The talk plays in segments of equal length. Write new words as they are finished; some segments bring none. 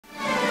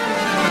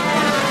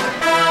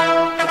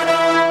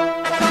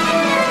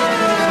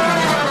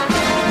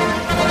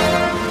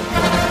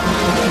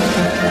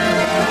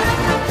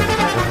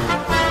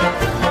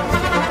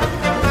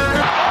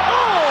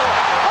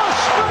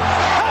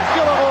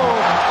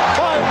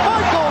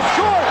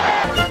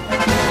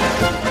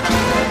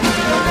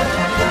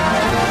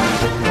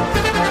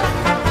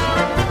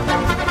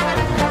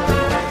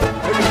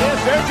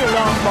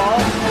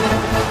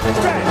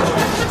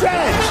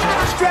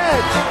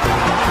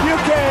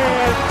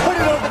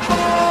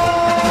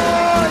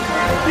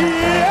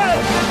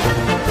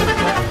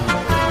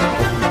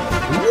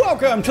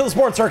Welcome to the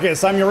Sports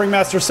Circus. I'm your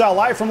Ringmaster Sal,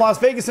 live from Las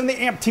Vegas in the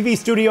AMP TV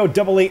studio,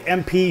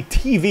 AAMP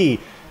TV.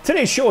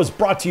 Today's show is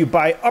brought to you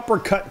by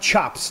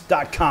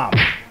UppercutChops.com.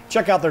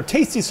 Check out their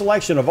tasty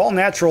selection of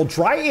all-natural,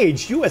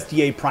 dry-aged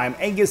USDA Prime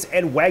Angus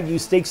and Wagyu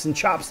steaks and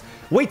chops.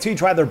 Wait till you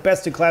try their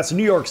best-in-class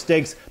New York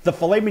steaks, the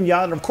filet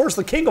mignon, and of course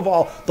the king of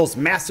all, those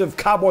massive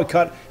cowboy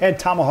cut and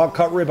tomahawk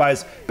cut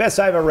ribeyes. Best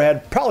I've ever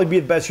had, probably be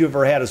the best you've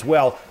ever had as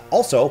well.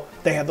 Also,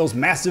 they have those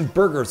massive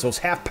burgers, those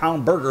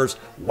half-pound burgers,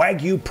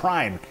 Wagyu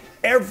Prime.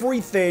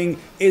 Everything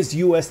is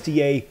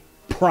USDA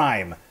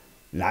Prime.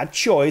 Not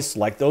choice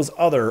like those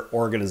other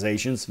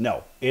organizations.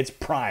 No, it's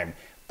Prime.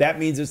 That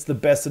means it's the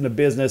best in the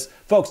business.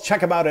 Folks,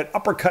 check them out at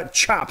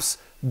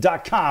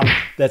UppercutChops.com.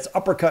 That's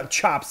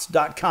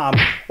UppercutChops.com.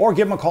 Or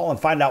give them a call and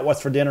find out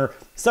what's for dinner.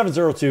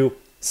 702-799-9935.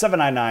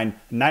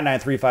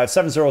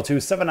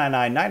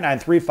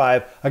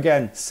 702-799-9935.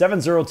 Again,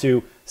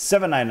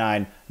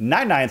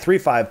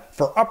 702-799-9935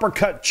 for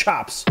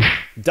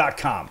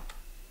UppercutChops.com.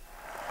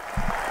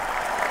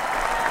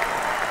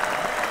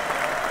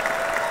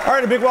 All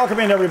right, a big welcome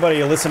in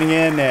everybody listening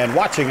in and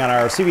watching on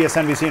our CBS,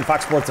 NBC, and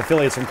Fox Sports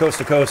affiliates from coast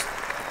to coast.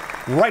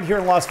 Right here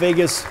in Las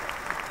Vegas,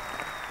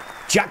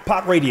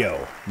 Jackpot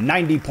Radio,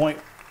 90.1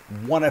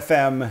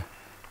 FM,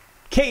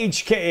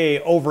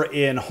 KHKA over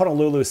in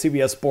Honolulu,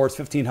 CBS Sports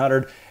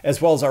 1500, as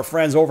well as our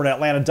friends over in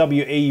Atlanta,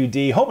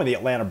 WAUD, home of the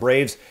Atlanta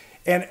Braves,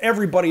 and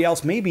everybody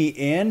else maybe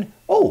in,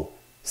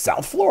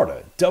 South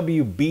Florida,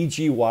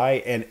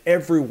 WBGY, and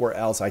everywhere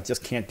else. I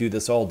just can't do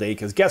this all day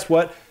because guess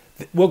what?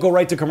 We'll go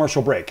right to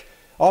commercial break.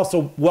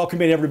 Also,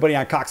 welcoming everybody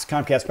on Cox,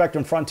 Comcast,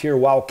 Spectrum, Frontier,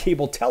 WOW,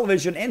 Cable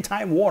Television, and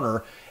Time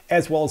Warner,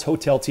 as well as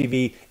Hotel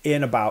TV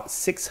in about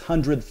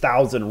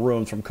 600,000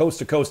 rooms from coast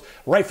to coast,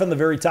 right from the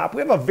very top.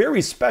 We have a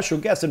very special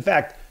guest. In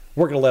fact,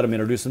 we're going to let him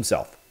introduce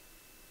himself.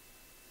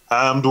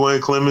 I'm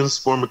Duane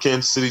Clemons, former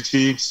Kansas City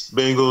Chiefs,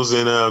 Bengals,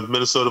 and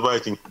Minnesota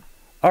Viking.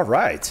 All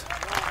right.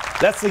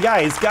 That's the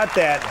guy. He's got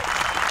that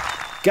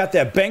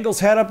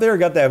Bengals hat up there,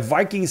 got that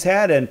Vikings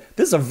hat, and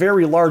this is a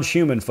very large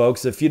human,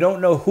 folks. If you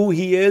don't know who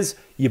he is,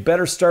 you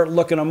better start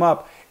looking him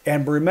up.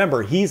 And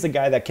remember, he's the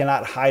guy that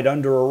cannot hide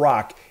under a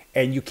rock,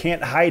 and you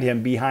can't hide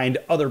him behind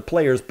other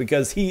players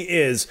because he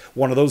is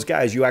one of those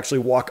guys. You actually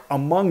walk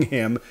among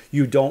him.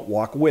 You don't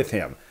walk with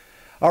him.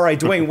 All right,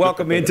 Duane,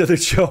 welcome into the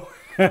show.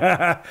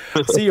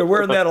 See, you're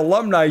wearing that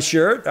alumni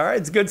shirt. All right,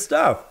 it's good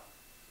stuff.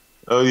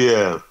 Oh,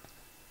 yeah.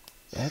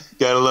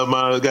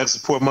 Gotta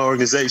support my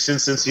organization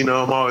since, I'm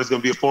always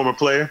going to be a former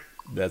player.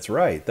 That's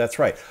right. That's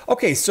right.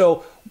 Okay,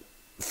 so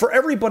for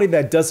everybody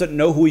that doesn't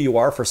know who you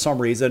are for some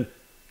reason,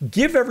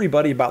 give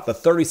everybody about the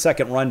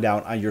 30-second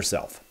rundown on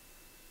yourself.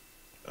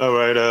 All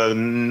right,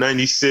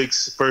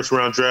 96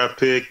 first-round draft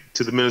pick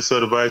to the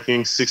Minnesota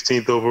Vikings,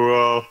 16th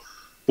overall,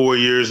 4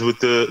 years with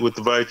the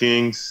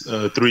Vikings,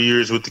 3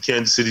 years with the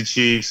Kansas City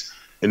Chiefs,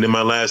 and then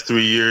my last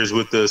 3 years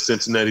with the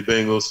Cincinnati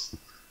Bengals.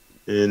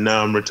 And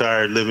now I'm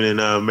retired, living in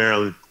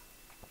Maryland.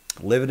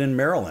 Living in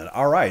Maryland.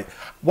 All right.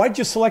 Why'd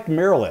you select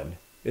Maryland?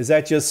 Is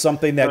that just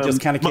something that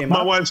just kind of came up?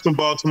 My wife's from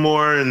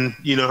Baltimore, and,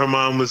 her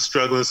mom was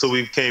struggling, so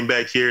we came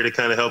back here to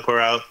kind of help her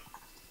out.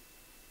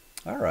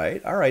 All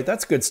right. All right.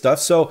 That's good stuff.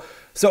 So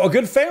a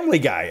good family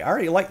guy. All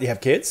right. You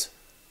have kids?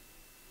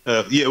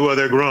 Yeah, well,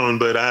 they're grown,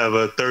 but I have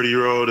a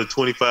 30-year-old, a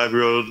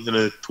 25-year-old, and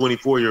a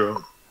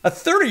 24-year-old. A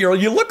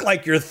 30-year-old? You look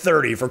like you're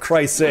 30, for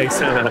Christ's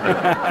sakes.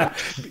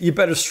 You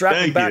better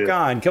strap me back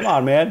on. Come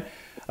on, man.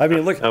 I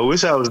mean, look. I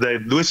wish I was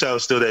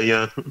still that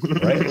young.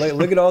 Right?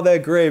 Look at all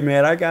that gray,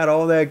 man. I got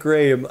all that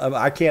gray.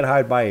 I can't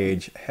hide my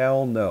age.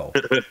 Hell no.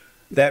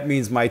 That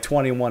means my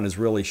 21 is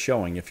really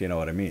showing, if you know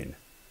what I mean.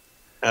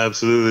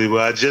 Absolutely.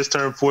 Well, I just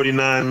turned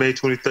 49 May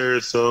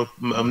 23rd, so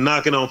I'm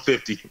knocking on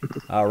 50.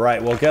 All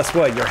right. Well, guess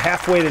what? You're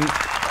halfway to.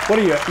 What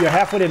are you? You're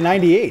halfway to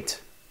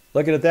 98.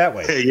 Look at it that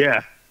way. Hey,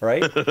 yeah.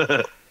 Right.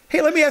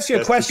 Hey, let me ask you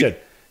a question.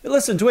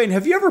 Listen, Duane,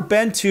 have you ever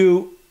been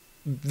to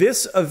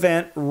this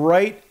event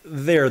right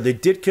there, the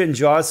Ditka and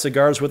Jaws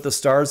Cigars with the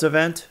Stars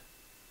event?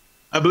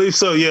 I believe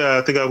so, yeah.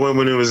 I think I went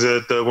when it was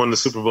at one of the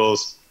Super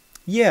Bowls.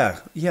 Yeah.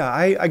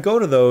 I go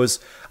to those.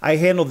 I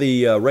handle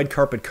the red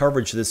carpet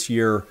coverage this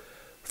year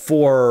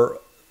for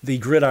the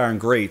Gridiron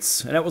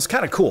Greats, and it was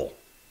kind of cool.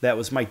 That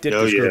was Mike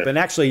Ditka's group. And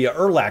actually,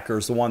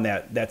 Urlacher's the one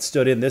that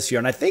stood in this year,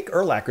 and I think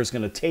Urlacher's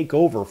going to take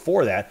over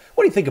for that.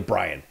 What do you think of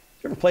Brian?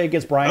 You ever play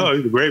against Brian? Oh,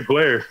 he's a great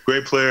player.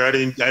 Great player. I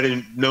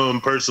didn't know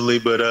him personally,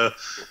 but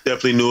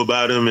definitely knew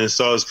about him and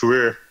saw his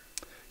career.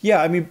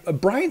 Yeah, I mean,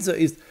 Brian's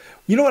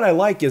you know what I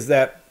like is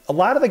that a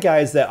lot of the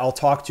guys that I'll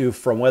talk to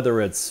from whether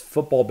it's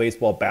football,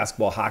 baseball,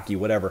 basketball, hockey,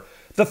 whatever,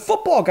 the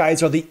football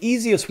guys are the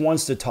easiest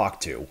ones to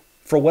talk to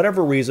for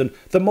whatever reason.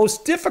 The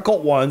most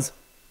difficult ones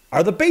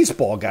are the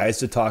baseball guys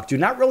to talk to.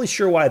 Not really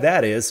sure why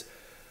that is,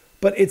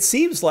 but it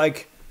seems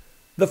like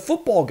the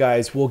football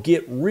guys will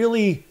get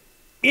really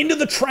into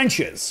the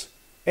trenches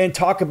and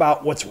talk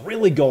about what's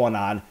really going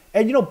on.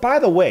 And, by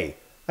the way,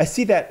 I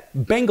see that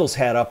Bengals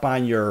hat up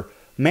on your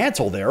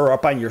mantle there or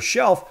up on your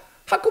shelf.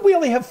 How come we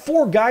only have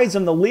 4 guys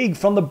in the league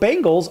from the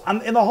Bengals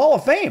in the Hall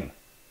of Fame?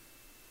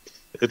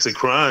 It's a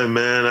crime,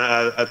 man.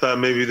 I thought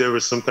maybe there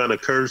was some kind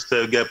of curse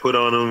that got put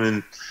on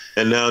them,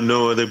 and now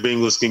no other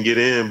Bengals can get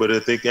in. But I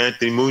think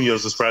Anthony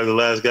Munoz was probably the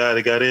last guy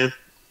that got in.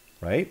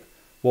 Right?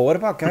 Well, what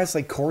about guys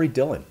like Corey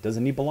Dillon?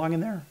 Doesn't he belong in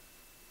there?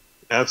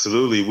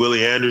 Absolutely.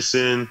 Willie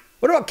Anderson.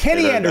 What about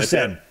Kenny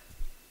Anderson?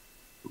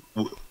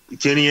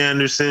 Kenny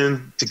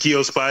Anderson.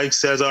 Takeo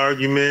Spikes has an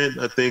argument.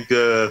 I think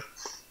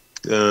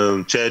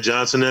Chad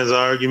Johnson has an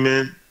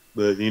argument.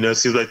 But, it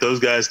seems like those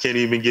guys can't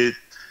even get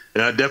 –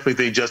 and I definitely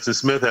think Justin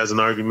Smith has an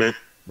argument.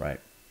 Right.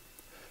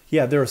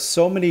 Yeah, there are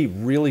so many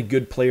really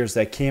good players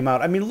that came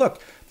out. I mean,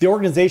 look, the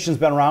organization's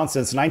been around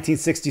since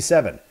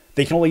 1967.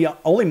 They can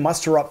only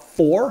muster up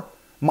 4.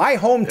 My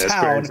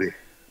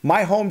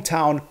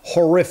hometown,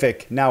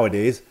 horrific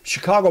nowadays.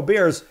 Chicago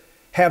Bears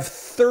have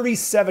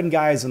 37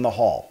 guys in the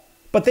Hall.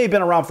 But they've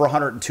been around for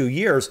 102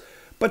 years.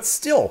 But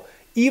still,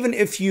 even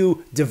if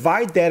you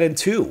divide that in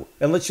 2,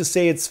 and let's just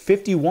say it's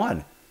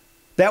 51,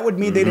 that would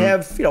mean they'd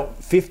have,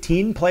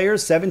 15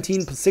 players,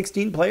 17,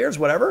 16 players,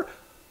 whatever.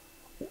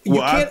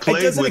 It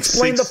doesn't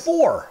explain the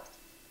 4.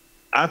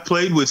 I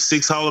played with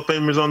 6 Hall of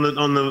Famers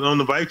on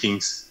the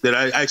Vikings that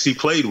I actually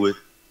played with,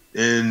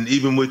 and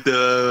even with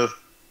the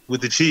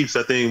Chiefs,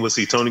 I think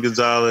Tony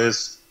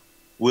Gonzalez,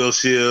 Will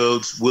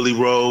Shields, Willie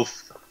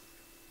Rofe.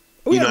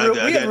 We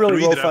had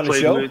Willie Rofe on the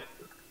show.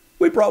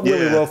 We brought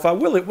Willie Rofe on.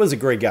 Willie was a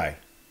great guy.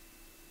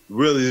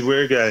 Really a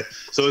weird guy.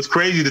 So it's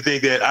crazy to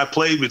think that I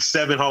played with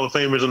 7 Hall of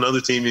Famers on the other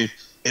team,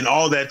 and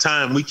all that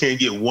time we can't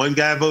get one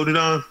guy voted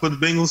on for the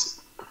Bengals.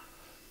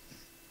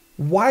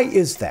 Why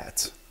is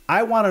that?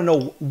 I want to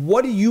know,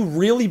 what do you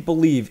really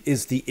believe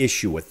is the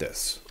issue with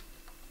this?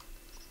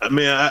 I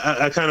mean,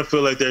 I kind of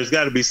feel like there's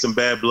got to be some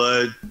bad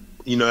blood,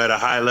 at a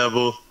high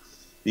level.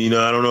 I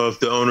don't know if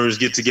the owners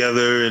get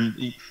together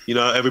and,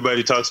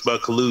 everybody talks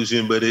about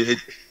collusion, but it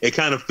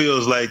kind of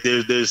feels like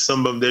there's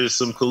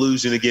some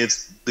collusion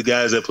against the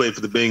guys that play for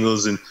the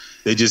Bengals, and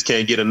they just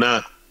can't get a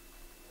nod.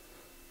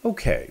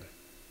 Okay.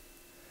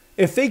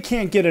 If they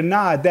can't get a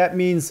nod, that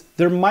means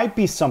there might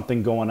be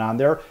something going on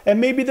there,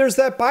 and maybe there's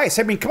that bias.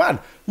 I mean, come on.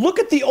 Look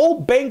at the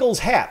old Bengals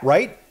hat,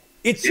 right?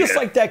 It's just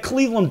like that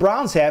Cleveland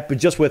Browns hat, but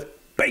just with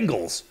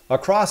Bengals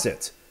across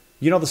it.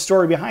 You know the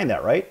story behind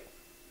that, right?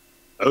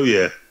 Oh,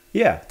 yeah.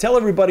 Yeah. Tell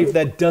everybody if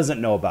that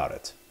doesn't know about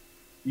it.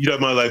 You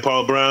talking about like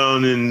Paul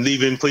Brown and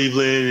leaving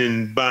Cleveland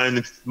and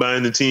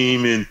buying the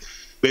team and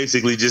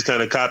basically just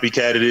kind of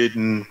copycatted it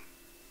and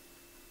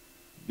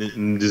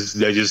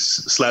they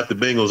just slapped the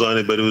Bengals on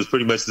it, but it was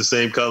pretty much the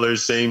same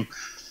colors, same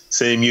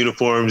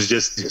uniforms,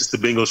 just the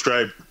Bengal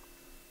stripe.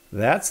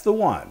 That's the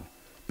one,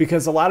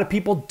 because a lot of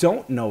people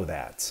don't know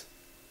that.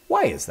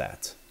 Why is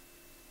that?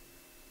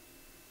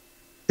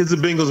 Because the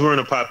Bengals weren't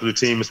a popular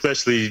team,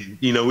 especially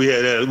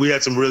we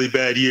had some really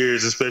bad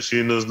years, especially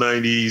in those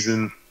 '90s.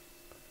 And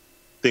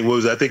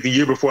I think the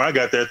year before I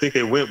got there, I think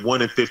they went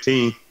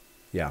 1-15.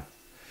 Yeah.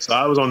 So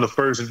I was on the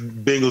first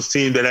Bengals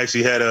team that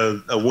actually had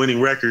a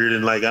winning record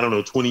in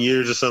 20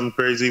 years or something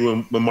crazy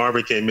when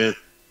Marvin came in.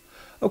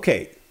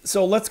 Okay,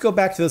 so let's go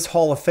back to this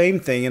Hall of Fame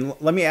thing, and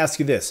let me ask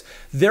you this.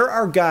 There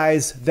are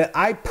guys that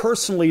I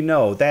personally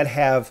know that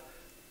have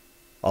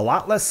a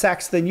lot less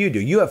sacks than you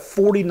do. You have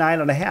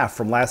 49.5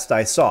 from last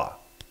I saw,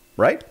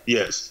 right?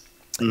 Yes.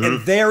 Mm-hmm. And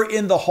they're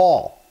in the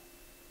Hall.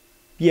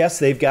 Yes,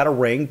 they've got a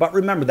ring, but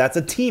remember, that's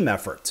a team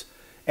effort.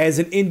 As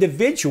an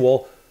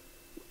individual,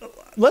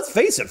 let's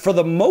face it, for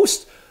the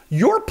most,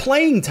 your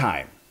playing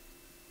time,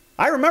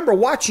 I remember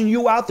watching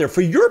you out there.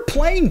 For your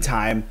playing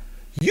time,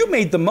 you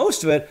made the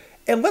most of it.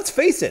 And let's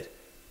face it,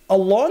 a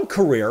long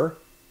career,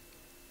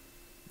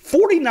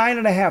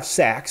 49.5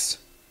 sacks.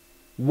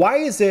 Why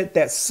is it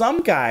that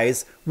some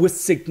guys with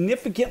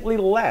significantly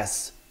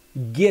less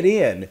get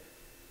in?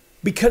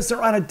 Because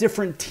they're on a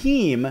different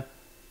team.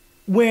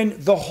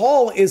 When the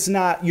Hall is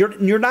not,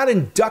 you're not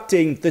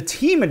inducting the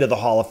team into the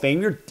Hall of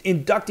Fame, you're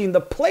inducting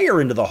the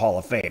player into the Hall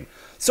of Fame.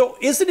 So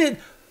shouldn't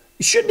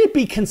it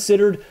be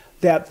considered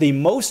that the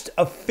most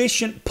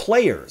efficient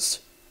players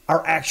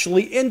are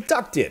actually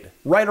inducted,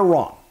 right or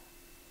wrong?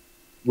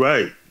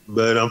 Right.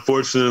 But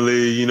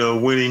unfortunately,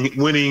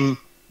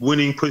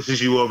 winning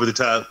pushes you over the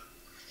top.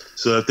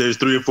 So if there's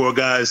 3 or 4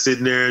 guys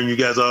sitting there and you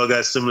guys all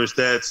got similar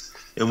stats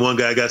and one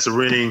guy got a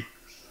ring,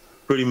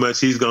 pretty much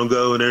he's going to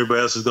go and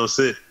everybody else is going to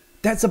sit.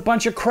 That's a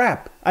bunch of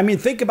crap. I mean,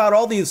 think about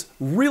all these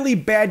really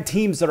bad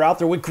teams that are out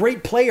there with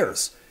great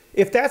players.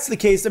 If that's the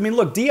case, I mean,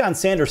 look, Deion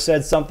Sanders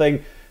said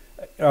something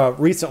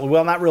recently.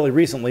 Well, not really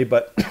recently,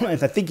 but I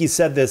think he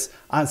said this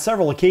on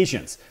several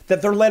occasions,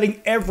 that they're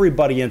letting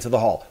everybody into the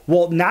Hall.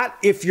 Well, not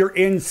if you're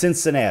in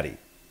Cincinnati.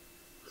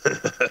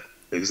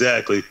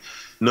 Exactly.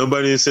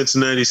 Nobody in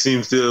Cincinnati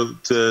seems to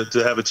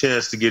have a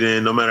chance to get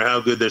in, no matter how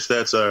good their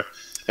stats are.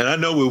 And I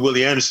know with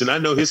Willie Anderson, I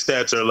know his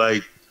stats are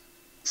like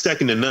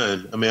second to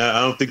none. I mean, I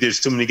don't think there's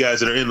too many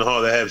guys that are in the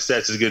Hall that have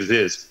stats as good as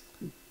his.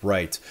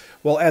 Right.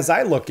 Well, as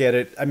I look at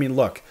it, I mean,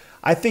 look,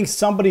 I think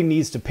somebody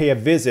needs to pay a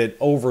visit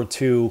over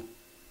to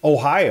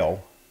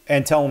Ohio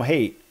and tell them,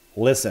 hey,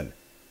 listen,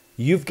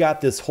 you've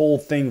got this whole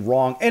thing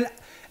wrong. And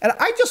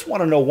I just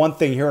want to know one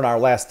thing here in our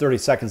last 30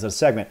 seconds of the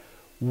segment.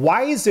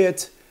 Why is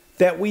it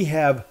that we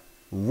have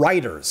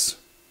writers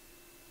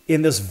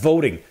in this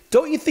voting.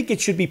 Don't you think it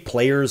should be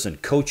players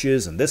and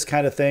coaches and this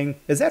kind of thing?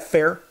 Is that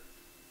fair?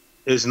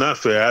 It's not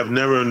fair. I've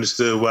never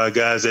understood why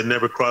guys that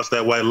never cross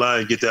that white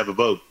line get to have a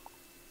vote.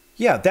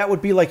 Yeah, that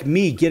would be like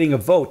me getting a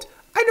vote.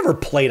 I never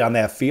played on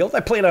that field. I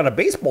played on a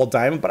baseball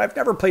diamond, but I've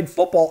never played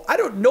football. I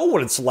don't know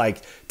what it's like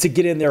to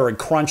get in there and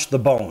crunch the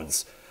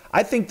bones.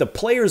 I think the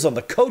players and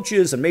the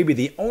coaches and maybe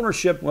the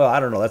ownership, well, I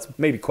don't know, that's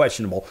maybe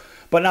questionable.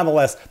 But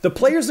nonetheless, the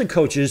players and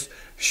coaches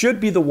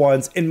should be the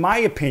ones, in my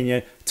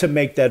opinion, to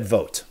make that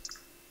vote.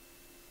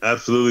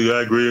 Absolutely.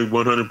 I agree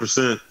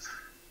 100%.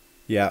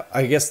 Yeah,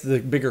 I guess the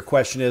bigger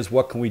question is,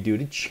 what can we do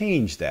to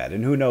change that?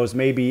 And who knows,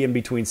 maybe in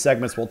between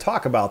segments we'll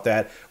talk about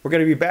that. We're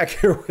going to be back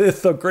here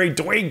with the great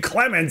Duane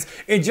Clemons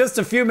in just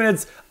a few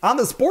minutes on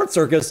the Sports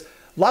Circus.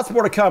 Lots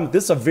more to come.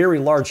 This is a very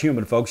large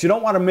human, folks. You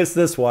don't want to miss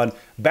this one.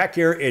 Back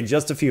here in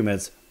just a few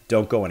minutes.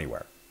 Don't go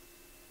anywhere.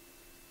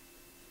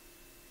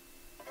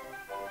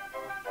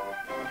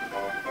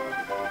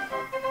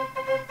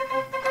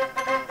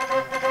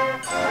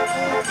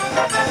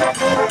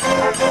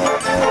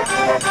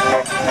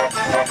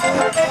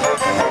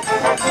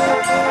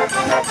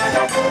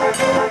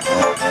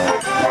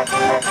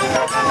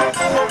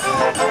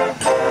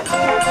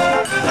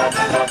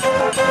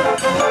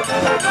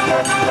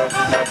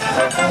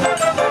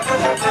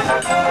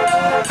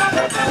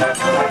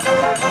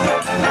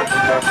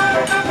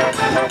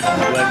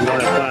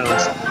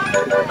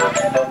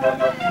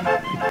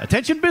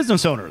 Attention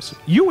business owners,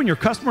 you and your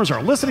customers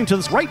are listening to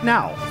this right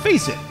now.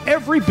 Face it,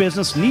 every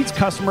business needs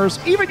customers,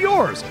 even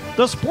yours.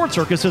 The Sports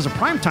Circus is a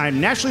primetime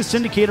nationally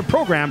syndicated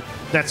program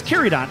that's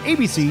carried on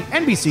ABC,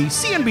 NBC,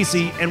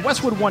 CNBC, and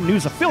Westwood One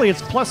News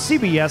affiliates, plus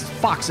CBS,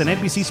 Fox, and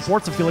NBC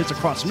sports affiliates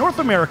across North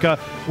America,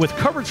 with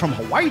coverage from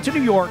Hawaii to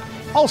New York.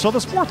 Also,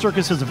 the Sports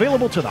Circus is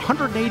available to the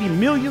 180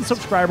 million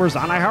subscribers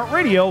on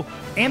iHeartRadio,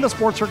 and the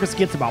Sports Circus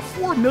gets about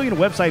 4 million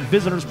website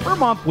visitors per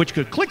month, which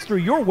could click through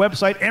your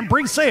website and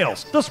bring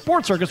sales. The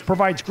Sports Circus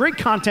provides great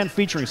content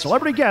featuring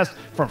celebrity guests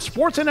from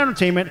sports and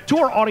entertainment to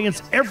our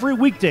audience every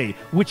weekday,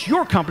 which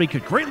your company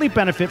could greatly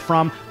benefit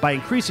from by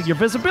increasing your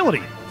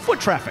visibility,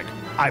 foot traffic,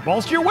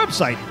 eyeballs to your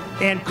website,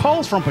 and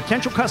calls from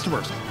potential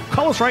customers.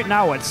 Call us right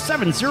now at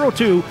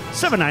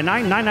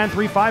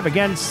 702-799-9935.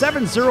 Again,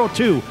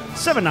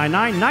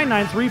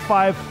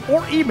 702-799-9935.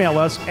 Or email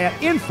us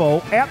at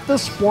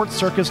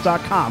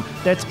info@thesportscircus.com.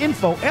 That's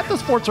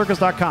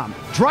info@thesportscircus.com.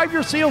 Drive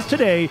your sales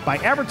today by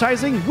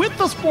advertising with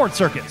the Sports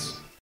Circus.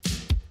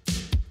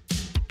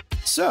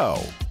 So,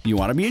 you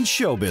want to be in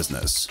show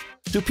business.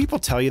 Do people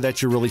tell you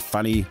that you're really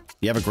funny,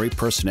 you have a great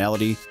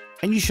personality,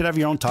 and you should have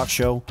your own talk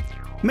show?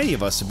 Many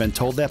of us have been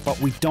told that, but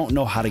we don't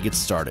know how to get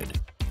started.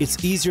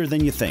 It's easier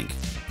than you think.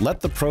 Let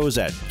the pros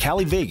at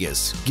Cali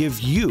Vegas give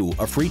you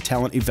a free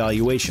talent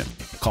evaluation.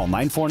 Call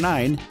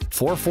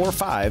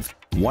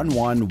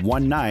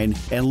 949-445-1119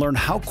 and learn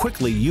how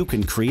quickly you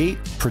can create,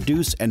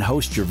 produce, and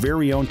host your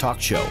very own talk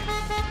show.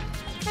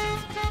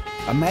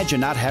 Imagine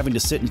not having to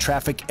sit in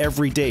traffic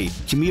every day,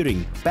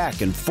 commuting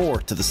back and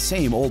forth to the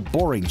same old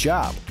boring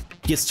job.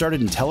 Get started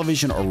in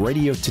television or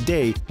radio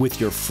today with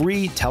your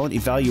free talent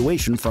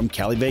evaluation from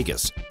Cali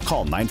Vegas.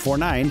 Call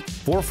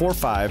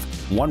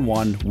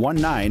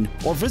 949-445-1119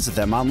 or visit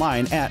them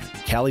online at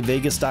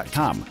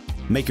calivegas.com.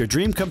 Make your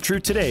dream come true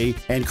today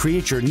and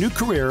create your new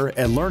career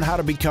and learn how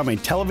to become a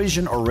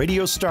television or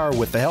radio star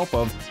with the help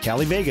of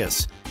Cali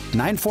Vegas.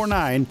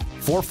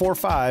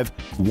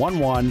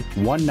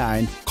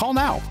 949-445-1119. Call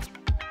now.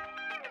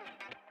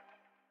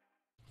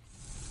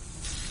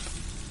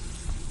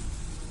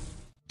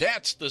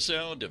 That's the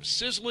sound of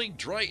sizzling,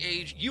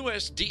 dry-aged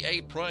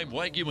USDA Prime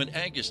Wagyu and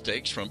Angus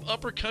steaks from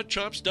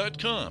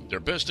UpperCutChops.com.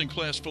 Their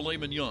best-in-class filet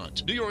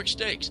mignons, New York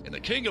steaks, and the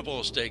king of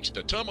all steaks,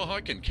 the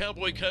tomahawk and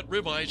cowboy cut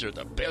ribeyes are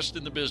the best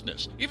in the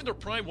business. Even their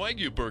Prime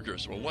Wagyu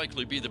burgers will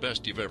likely be the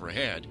best you've ever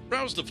had.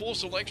 Browse the full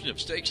selection of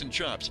steaks and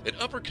chops at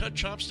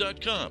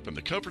UpperCutChops.com from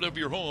the comfort of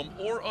your home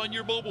or on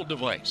your mobile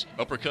device.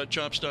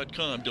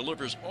 UpperCutChops.com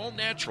delivers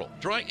all-natural,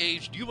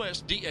 dry-aged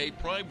USDA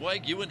Prime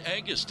Wagyu and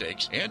Angus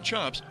steaks and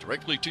chops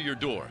directly to your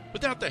door,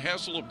 without the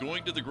hassle of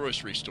going to the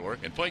grocery store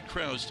and fight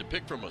crowds to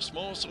pick from a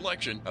small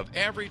selection of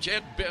average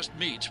at best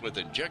meats with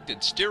injected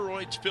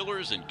steroids,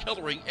 fillers, and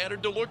coloring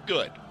added to look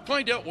good.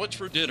 Find out what's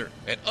for dinner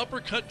at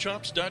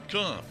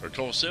UpperCutChops.com or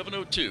call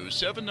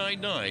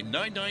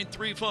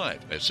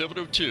 702-799-9935. That's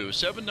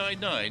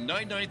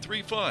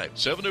 702-799-9935.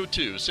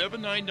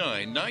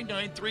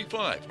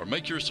 702-799-9935. Or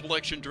make your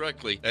selection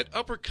directly at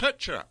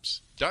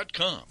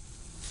UpperCutChops.com.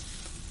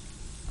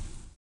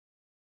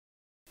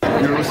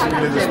 You're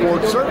listening to the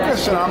Sports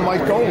Circus, and I'm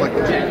Mike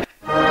Golick.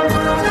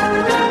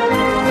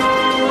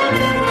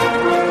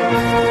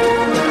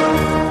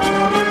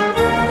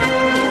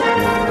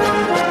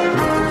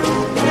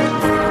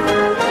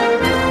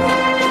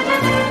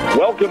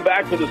 Welcome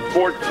back to the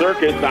Sports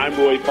Circus. I'm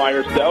Roy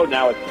Firestone.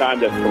 Now it's time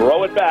to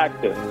throw it back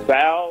to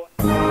Sal.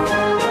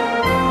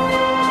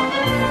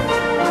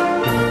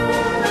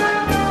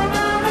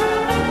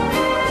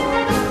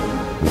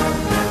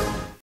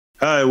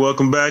 Hi,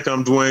 welcome back.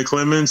 I'm Duane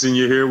Clemons, and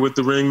you're here with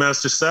the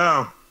Ringmaster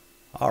Sal.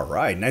 All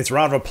right, nice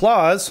round of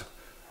applause.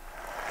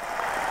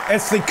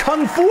 It's the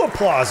Kung Fu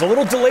applause, a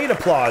little delayed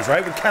applause,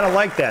 right? We kind of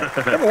like that.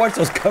 You ever watch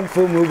those Kung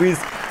Fu movies?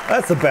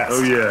 That's the best.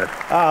 Oh,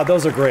 yeah.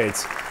 Those are great.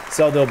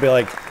 So they'll be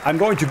like, I'm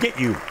going to get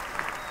you.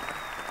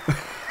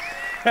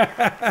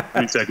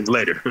 3 seconds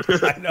later.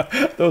 I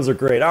know. Those are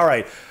great. All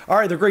right,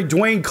 the great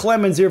Duane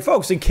Clemons here.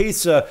 Folks, in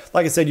case,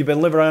 like I said, you've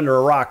been living under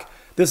a rock,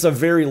 this is a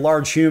very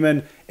large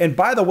human. And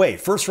by the way,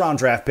 first-round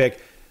draft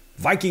pick,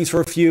 Vikings for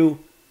a few,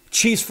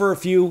 Chiefs for a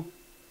few,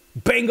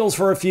 Bengals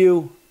for a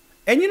few.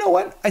 And you know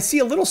what? I see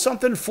a little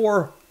something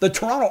for the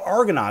Toronto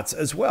Argonauts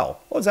as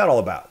well. What was that all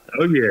about?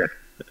 Oh, yeah.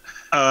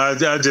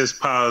 I just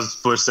paused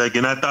for a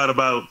second. I thought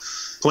about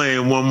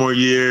playing one more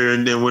year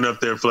and then went up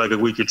there for like a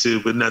week or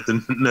two, but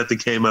nothing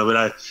came of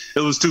it. It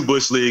was too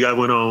Bush League. I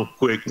went on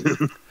quick.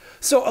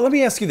 So let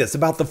me ask you this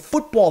about the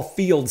football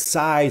field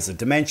size, the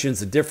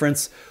dimensions, the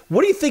difference.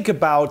 What do you think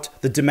about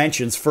the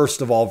dimensions,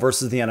 first of all,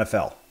 versus the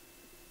NFL?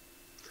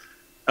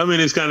 I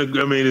mean,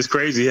 it's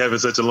crazy having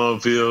such a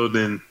long field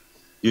and,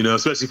 you know,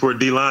 especially for a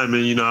D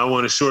lineman, you know, I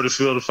want the shortest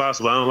field as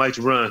possible. I don't like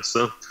to run.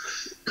 So,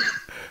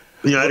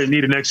 you know, I didn't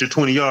need an extra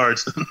 20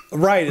 yards.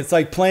 Right. It's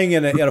like playing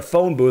in a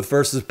phone booth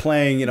versus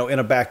playing, you know, in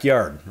a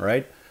backyard,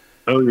 right?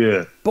 Oh,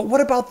 yeah. But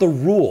what about the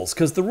rules?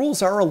 Because the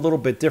rules are a little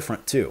bit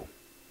different, too.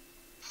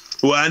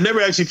 Well, I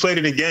never actually played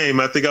in a game.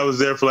 I think I was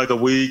there for like a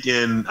week,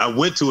 and I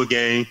went to a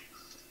game,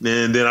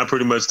 and then I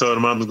pretty much told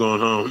them I was going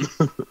home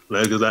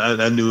because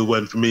I knew it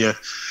wasn't for me.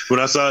 When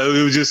I saw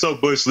it was just so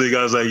Bush League,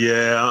 I was like,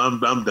 yeah,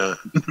 I'm done.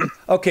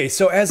 Okay,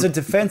 so as a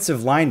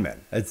defensive lineman,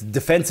 as a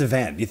defensive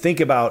end, you think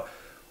about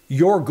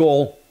your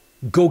goal,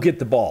 go get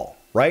the ball,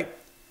 right?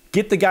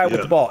 Get the guy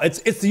with the ball.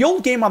 It's the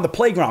old game on the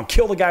playground,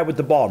 kill the guy with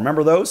the ball.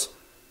 Remember those?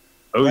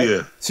 Oh, right?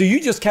 yeah. So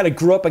you just kind of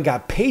grew up and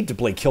got paid to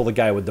play kill the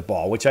guy with the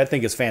ball, which I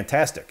think is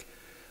fantastic.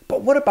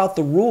 But what about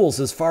the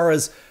rules as far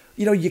as,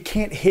 you know, you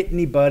can't hit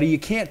anybody, you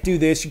can't do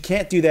this, you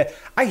can't do that.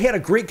 I had a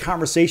great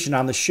conversation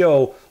on the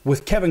show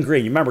with Kevin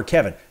Green. You remember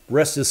Kevin?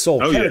 Rest his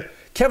soul. Oh, Kevin, yeah.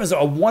 Kevin's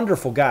a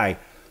wonderful guy,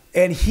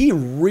 and he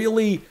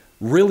really,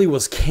 really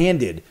was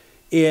candid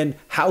in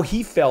how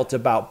he felt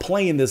about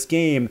playing this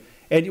game.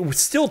 And it was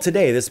still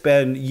today, it's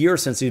been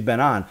years since he's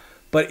been on,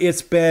 but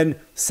it's been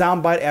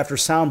soundbite after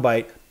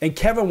soundbite. And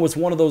Kevin was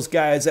one of those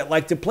guys that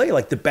liked to play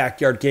like the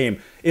backyard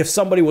game. If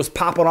somebody was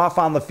popping off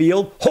on the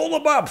field, hold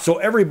them up so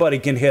everybody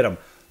can hit them.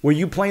 Were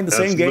you playing the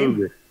same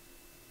game?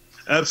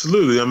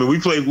 Absolutely. I mean,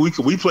 we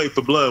played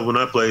for blood when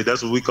I played.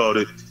 That's what we called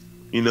it.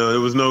 You know, it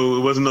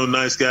wasn't no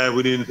nice guy.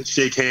 We didn't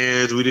shake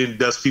hands. We didn't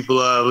dust people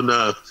up.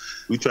 No,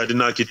 we tried to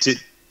knock your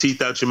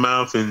teeth out your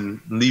mouth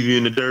and leave you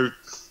in the dirt.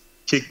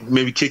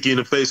 Maybe kick you in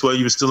the face while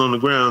you were still on the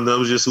ground. That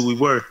was just who we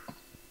were.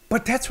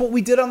 But that's what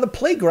we did on the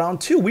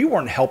playground too. We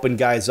weren't helping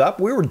guys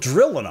up. We were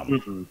drilling them.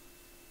 Mm-hmm.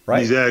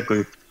 Right?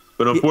 Exactly.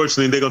 But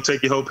unfortunately, they're going to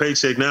take your whole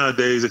paycheck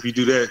nowadays if you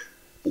do that.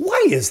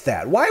 Why is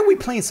that? Why are we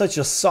playing such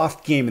a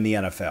soft game in the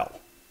NFL?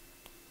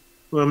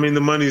 Well, I mean, the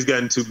money's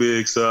gotten too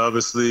big, so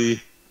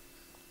obviously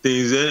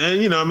things.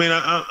 And you know, I mean,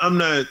 I'm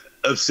not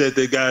upset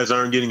that guys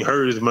aren't getting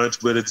hurt as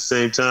much, but at the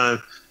same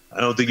time, I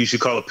don't think you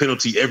should call a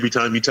penalty every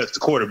time you touch the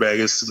quarterback.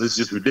 It's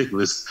just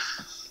ridiculous.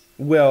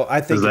 Well,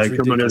 I think it's like,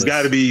 ridiculous. come on, there's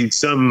got to be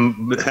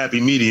some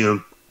happy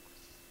medium.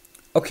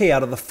 Okay,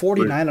 out of the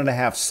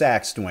 49.5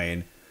 sacks,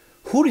 Duane,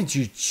 who did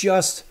you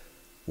just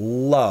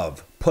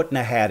love putting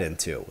a hat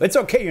into? It's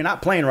okay, you're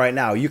not playing right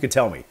now. You can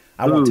tell me.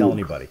 I won't tell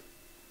anybody.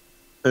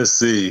 Let's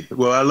see.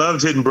 Well, I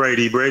loved hitting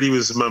Brady. Brady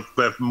was one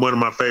of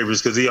my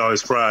favorites because he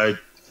always cried.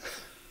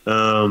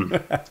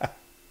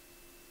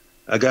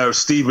 I got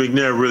Steve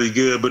McNair really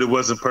good, but it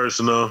wasn't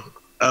personal.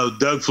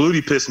 Doug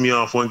Flutie pissed me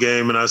off one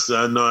game, and I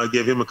know I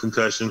gave him a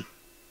concussion.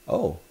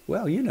 Oh,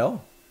 well, you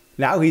know.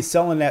 Now he's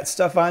selling that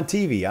stuff on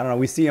TV. I don't know.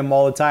 We see him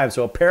all the time,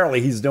 so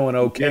apparently he's doing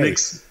okay.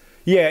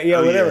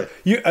 Yeah, whatever.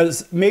 Yeah.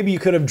 Maybe you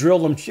could have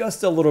drilled him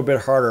just a little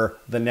bit harder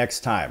the next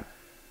time.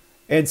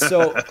 And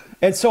so,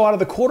 out of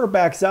the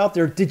quarterbacks out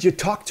there, did you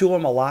talk to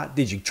them a lot?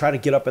 Did you try to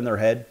get up in their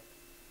head?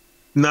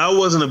 No, I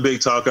wasn't a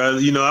big talker.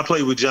 I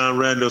played with John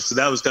Randall, so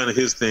that was kind of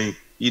his thing.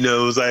 You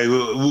know, it was like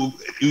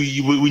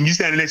when you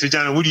standing next to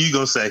John, what are you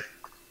gonna say?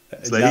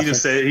 It's like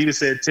he just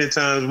said 10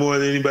 times more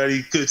than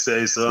anybody could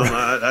say. So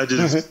I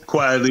just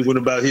quietly went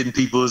about hitting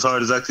people as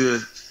hard as I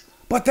could.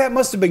 But that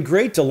must have been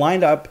great to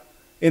line up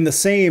in the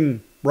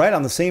same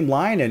on the same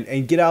line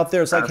and get out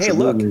there. It's like,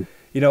 Absolutely. Hey, look,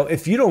 you know,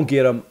 if you don't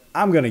get them,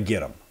 I'm gonna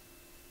get them.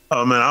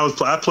 Oh man,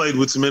 I played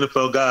with some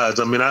NFL guys.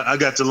 I mean, I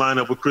got to line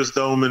up with Chris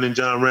Dolman and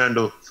John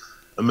Randall.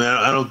 I mean,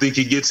 I don't think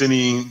he gets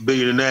any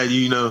bigger than that,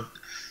 you know.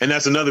 And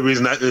that's another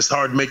reason it's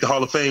hard to make the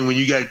Hall of Fame when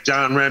you got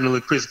John Randall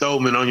and Chris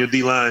Dolman on your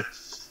D-line.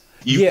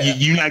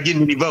 You're not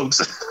getting any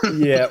votes.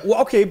 Yeah. Well,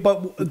 okay,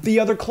 but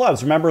the other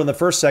clubs. Remember in the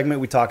first segment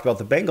we talked about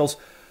the Bengals,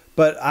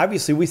 but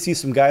obviously we see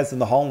some guys in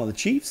the Hall of the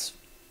Chiefs.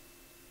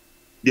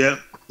 Yep.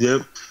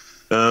 A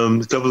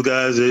couple of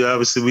guys.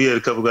 Obviously, we had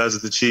a couple of guys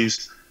at the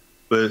Chiefs.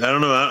 But I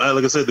don't know.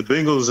 Like I said, the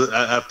Bengals,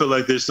 I feel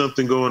like there's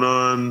something going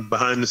on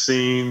behind the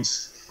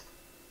scenes.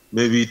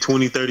 Maybe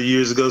 20, 30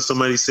 years ago,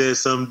 somebody said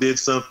something, did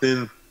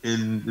something.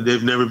 and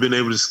they've never been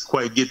able to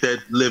quite get that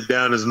lived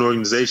down as an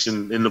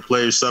organization, and the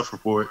players suffer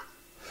for it.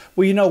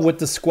 Well, you know, with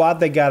the squad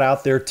they got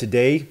out there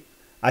today,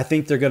 I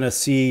think they're going to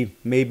see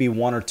maybe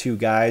one or two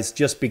guys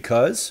just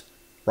because,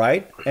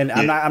 right? And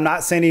yeah. I'm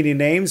not saying any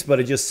names, but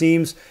it just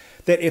seems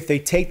that if they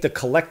take the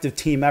collective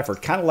team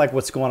effort, kind of like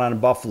what's going on in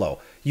Buffalo,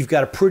 you've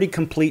got a pretty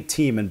complete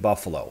team in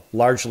Buffalo,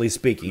 largely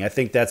speaking. I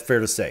think that's fair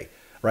to say,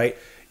 right?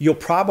 You'll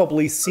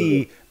probably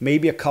see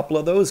maybe a couple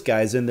of those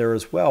guys in there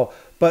as well.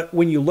 But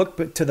when you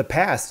look to the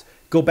past,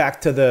 go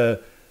back to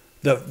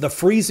the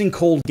freezing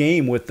cold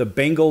game with the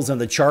Bengals and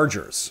the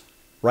Chargers,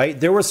 right?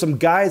 There were some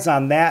guys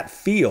on that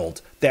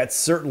field that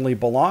certainly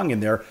belong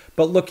in there.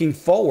 But looking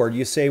forward,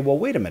 you say, well,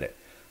 wait a minute.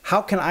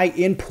 How can I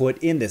input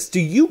in this? Do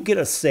you get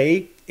a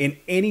say in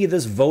any of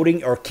this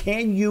voting, or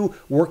can you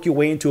work your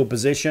way into a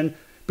position?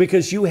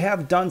 Because you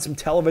have done some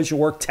television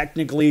work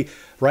technically,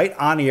 right,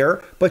 on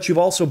air, but you've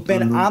also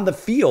been on the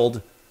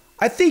field.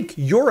 I think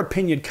your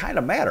opinion kind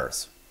of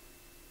matters.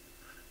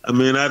 I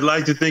mean, I'd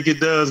like to think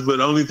it does, but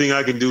the only thing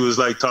I can do is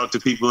like talk to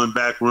people in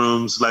back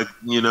rooms, like,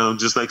 you know,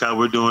 just like how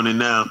we're doing it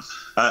now.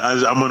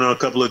 I'm on a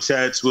couple of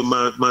chats with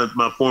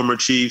my former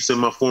Chiefs and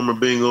my former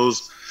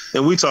Bengals,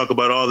 and we talk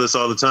about all this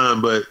all the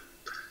time. But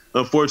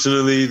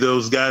unfortunately,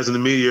 those guys in the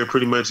media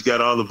pretty much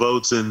got all the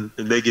votes, and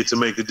they get to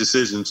make the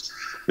decisions.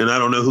 And I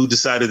don't know who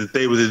decided that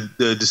they were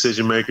the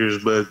decision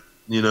makers, but,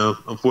 you know,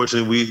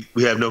 unfortunately,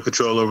 we have no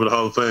control over the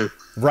Hall of Fame.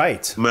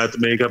 Right. I'm going to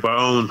have to make up our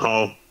own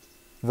hall.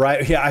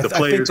 Right. Yeah. The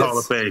Players Hall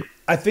of Fame.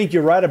 I think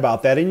you're right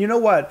about that. And you know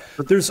what?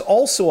 There's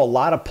also a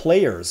lot of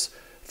players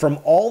from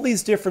all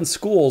these different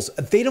schools.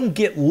 They don't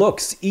get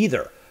looks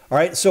either. All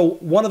right. So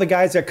one of the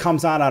guys that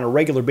comes on a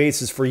regular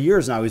basis for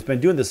years now, he's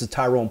been doing this, is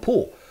Tyrone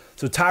Poole.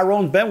 So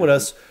Tyrone's been with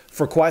us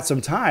for quite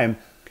some time.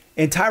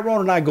 And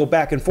Tyrone and I go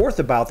back and forth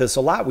about this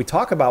a lot. We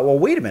talk about, well,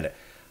 wait a minute.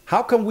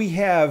 How come we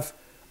have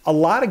a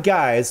lot of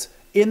guys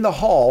in the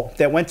hall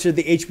that went to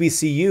the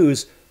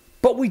HBCUs,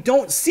 but we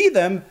don't see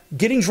them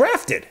getting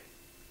drafted?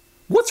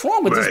 What's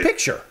wrong with this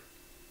picture?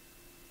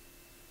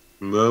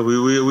 Well,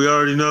 we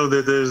already know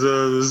that this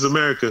is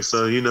America,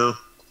 so, you know,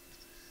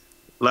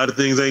 a lot of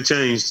things ain't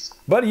changed.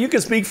 Buddy, you can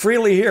speak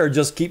freely here.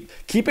 Just keep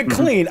it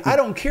clean. I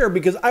don't care,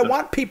 because I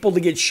want people to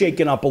get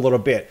shaken up a little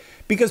bit,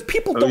 because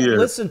people don't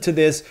listen to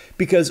this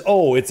because,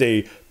 oh, it's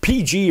a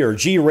PG or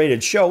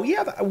G-rated show.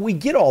 Yeah, we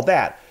get all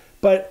that.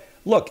 But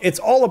look, it's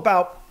all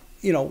about,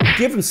 you know,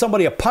 giving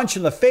somebody a punch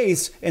in the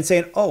face and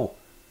saying, oh,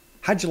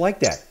 how'd you like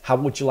that? How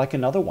would you like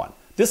another one?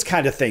 This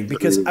kind of thing,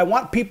 because I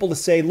want people to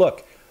say,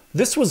 look,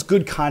 this was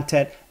good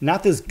content,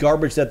 not this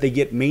garbage that they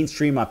get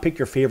mainstream on Pick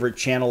Your Favorite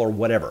Channel or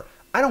whatever.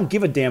 I don't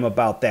give a damn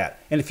about that.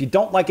 And if you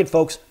don't like it,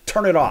 folks,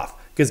 turn it off.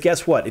 Because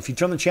guess what? If you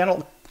turn the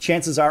channel,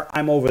 chances are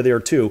I'm over there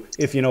too,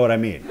 if you know what I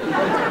mean.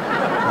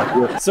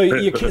 So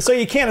you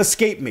can't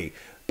escape me.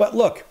 But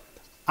look,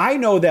 I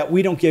know that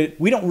we don't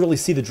really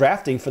see the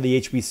drafting for the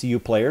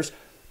HBCU players,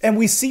 and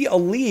we see a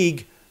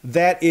league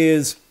that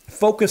is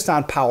focused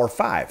on Power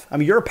 5. I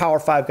mean, you're a Power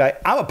 5 guy.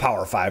 I'm a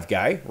Power 5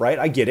 guy, right?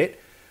 I get it.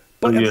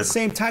 But at the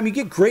same time, you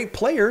get great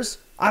players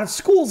out of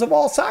schools of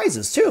all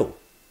sizes too.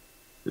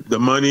 The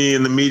money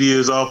and the media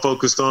is all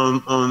focused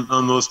on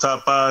those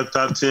top 5,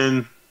 top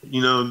 10,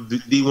 you know,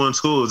 D1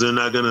 schools. They're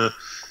not going to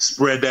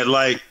spread that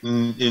light.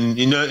 And,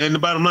 you know, and the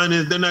bottom line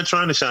is they're not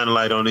trying to shine a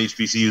light on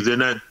HBCUs. They're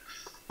not,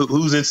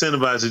 who's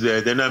incentivizing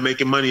that? They're not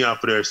making money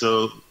off of there.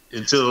 So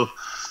until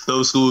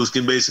those schools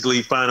can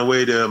basically find a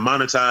way to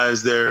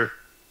monetize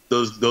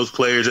those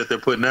players that they're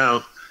putting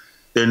out,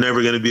 they're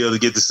never going to be able to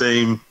get the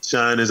same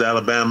shine as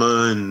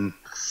Alabama and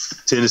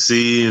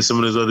Tennessee and some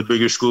of those other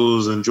bigger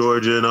schools and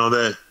Georgia and all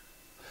that.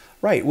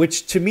 Right,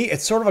 which to me,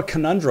 it's sort of a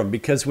conundrum,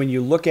 because when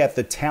you look at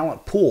the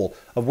talent pool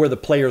of where the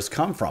players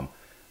come from,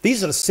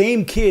 these are the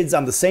same kids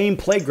on the same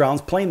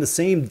playgrounds playing the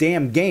same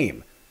damn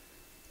game,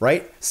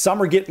 right?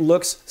 Some are getting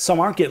looks, some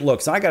aren't getting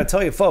looks. And I got to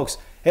tell you, folks,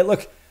 hey,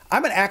 look,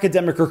 I'm an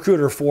academic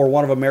recruiter for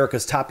one of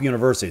America's top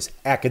universities,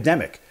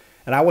 academic.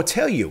 And I will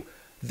tell you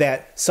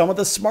that some of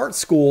the smart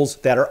schools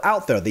that are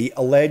out there, the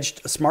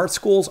alleged smart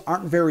schools,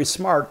 aren't very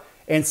smart,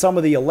 and some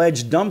of the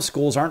alleged dumb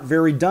schools aren't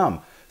very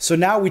dumb. So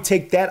now we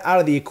take that out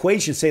of the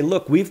equation and say,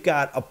 look, we've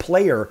got a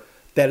player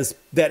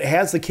that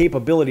has the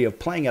capability of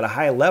playing at a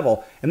high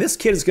level, and this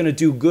kid is going to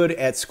do good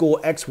at school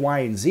X, Y,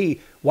 and Z.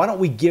 Why don't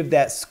we give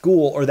that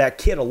school or that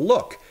kid a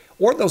look,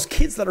 or those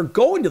kids that are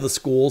going to the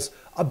schools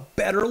a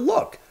better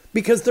look?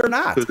 Because they're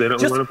not. Because they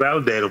don't want to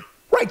validate them.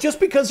 Right.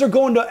 Just because they're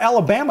going to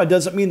Alabama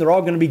doesn't mean they're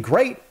all going to be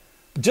great.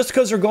 Just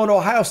because they're going to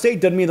Ohio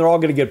State doesn't mean they're all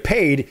going to get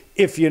paid,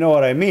 if you know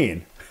what I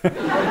mean.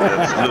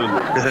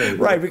 Absolutely.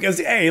 Right. Because,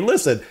 hey,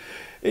 listen,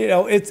 you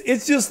know,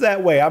 it's just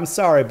that way. I'm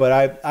sorry,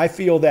 but I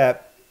feel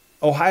that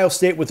Ohio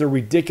State, with their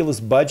ridiculous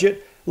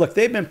budget, look,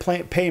 they've been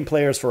paying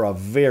players for a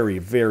very,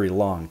 very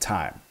long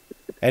time.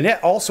 And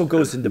that also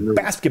goes into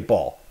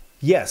basketball.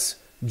 Yes,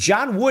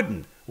 John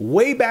Wooden,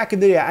 way back in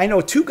the day, I know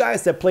two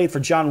guys that played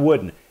for John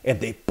Wooden, and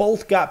they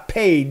both got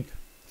paid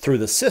through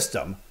the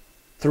system,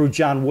 through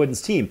John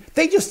Wooden's team.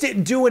 They just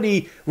didn't do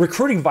any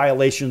recruiting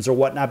violations or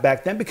whatnot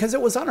back then because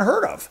it was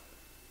unheard of,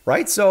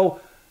 right?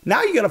 So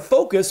Now you got to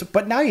focus,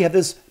 but now you have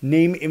this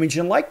name, image,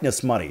 and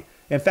likeness money.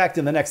 In fact,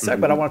 in the next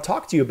segment, I want to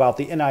talk to you about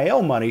the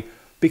NIL money,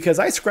 because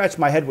I scratched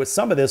my head with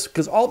some of this,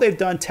 because all they've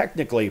done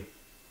technically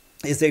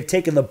is they've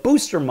taken the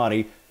booster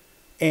money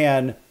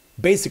and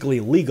basically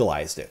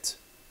legalized it,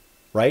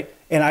 right?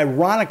 And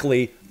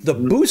ironically, the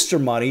booster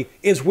money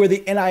is where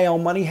the NIL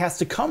money has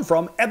to come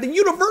from, and the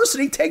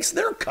university takes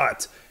their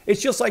cut.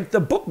 It's just like the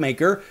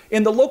bookmaker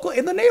in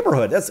the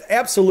neighborhood. That's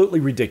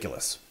absolutely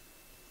ridiculous.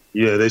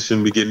 Yeah, they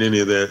shouldn't be getting any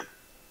of that.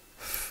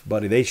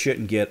 Buddy, they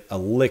shouldn't get a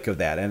lick of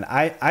that. And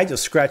I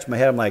just scratched my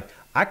head. I'm like,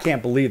 I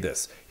can't believe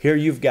this. Here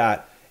you've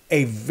got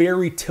a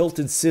very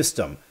tilted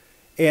system,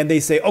 and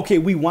they say, okay,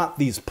 we want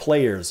these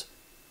players.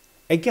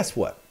 And guess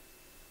what?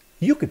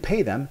 You could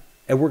pay them,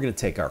 and we're going to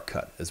take our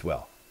cut as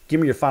well. Give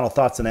me your final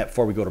thoughts on that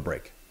before we go to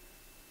break.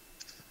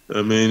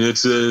 I mean,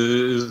 it's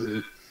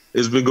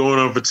been going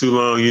on for too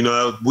long. You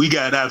know, we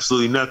got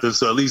absolutely nothing,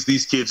 so at least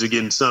these kids are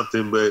getting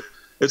something, but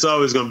it's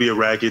always going to be a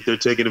racket. They're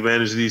taking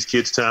advantage of these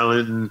kids'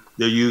 talent, and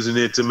they're using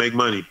it to make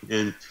money.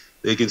 And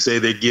they can say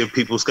they give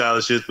people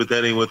scholarships, but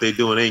that ain't what they're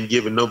doing. They ain't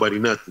giving nobody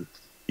nothing.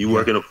 You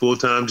working a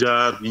full-time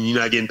job, and you're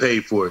not getting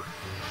paid for it.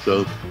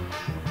 So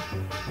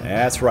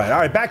that's right. All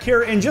right, back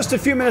here in just a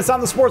few minutes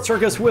on the Sports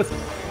Circus with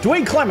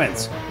Duane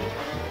Clemons.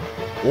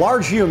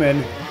 Large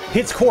human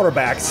hits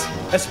quarterbacks,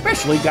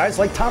 especially guys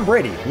like Tom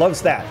Brady.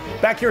 Loves that.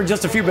 Back here in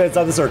just a few minutes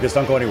on the Circus.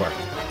 Don't go anywhere.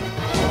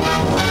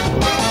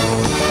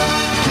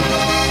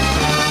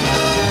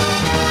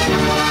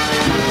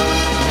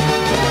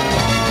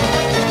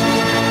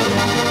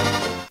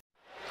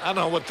 I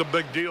know what the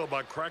big deal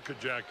about Cracker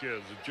Jack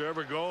is. Did you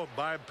ever go and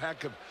buy a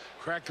pack of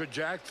Cracker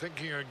Jack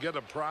thinking you're going to get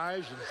a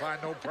prize and find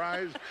no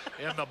prize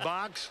in the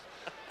box?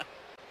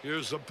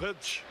 Here's the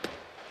pitch.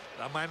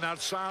 That might not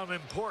sound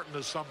important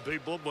to some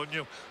people, but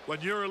when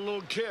you're a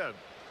little kid,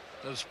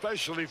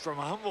 especially from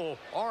humble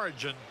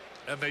origin,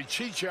 and they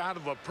cheat you out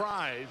of a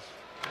prize,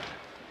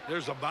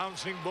 there's a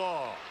bouncing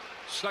ball.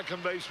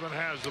 Second baseman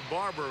has the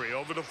Barbary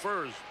over to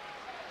first.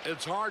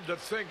 It's hard to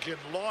think in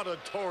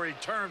laudatory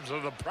terms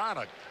of the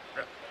product.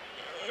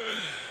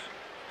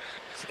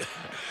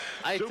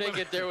 I think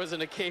if there was an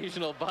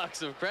occasional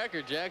box of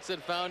Cracker Jacks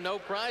that found no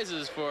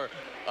prizes for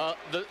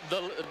the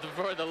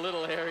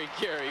little Harry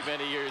Carey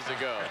many years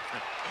ago.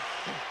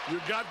 You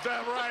got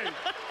that right.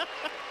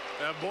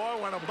 And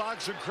boy, when a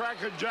box of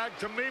Cracker Jack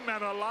to me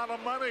meant a lot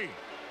of money.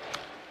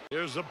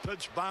 Here's a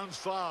pitch, bounce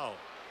foul.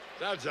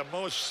 That's the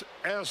most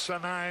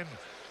asinine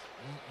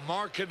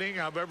marketing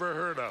I've ever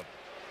heard of.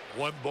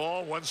 One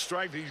ball, one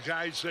strike. These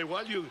guys say,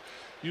 well, you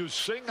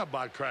sing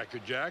about Cracker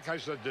Jack. I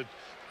said that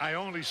I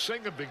only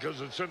sing it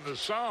because it's in the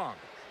song.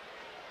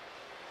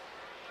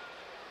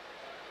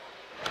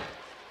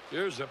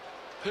 Here's a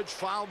pitch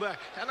foul back.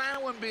 And I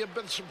wouldn't be a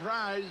bit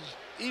surprised,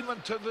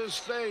 even to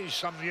this day,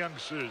 some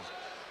youngsters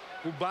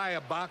who buy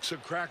a box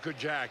of Cracker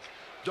Jack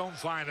don't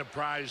find a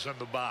prize in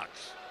the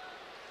box.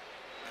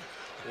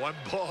 One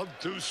ball,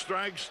 two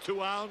strikes,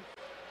 2 out.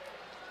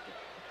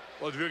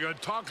 Well, if you're going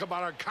to talk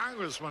about our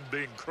congressman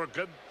being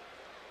crooked,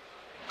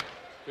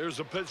 here's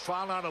a pitch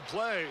foul out of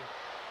play.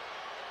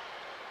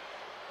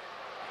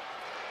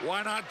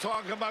 Why not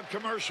talk about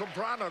commercial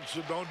products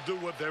that don't do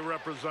what they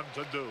represent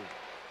to do?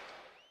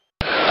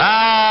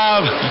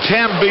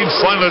 Can't beat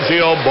fun at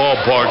the old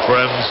ballpark,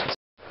 friends.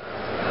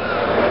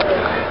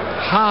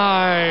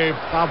 High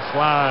pop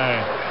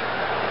fly.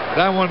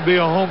 That would be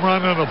a home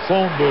run in a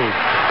phone booth.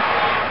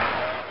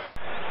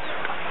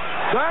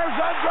 There's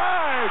a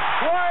drive.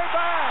 Way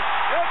back.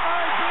 It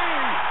might be.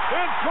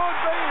 It could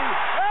be.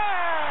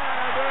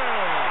 And it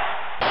is.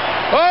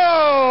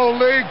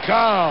 Holy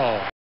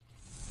cow.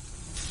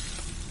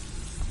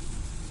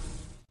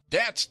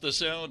 That's the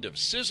sound of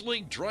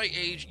sizzling,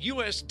 dry-aged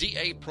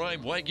USDA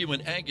Prime Wagyu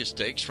and Angus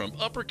steaks from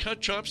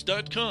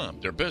UpperCutChops.com.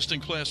 Their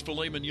best-in-class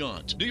filet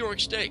mignons, New York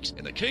steaks,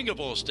 and the king of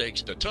all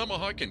steaks, the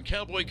tomahawk and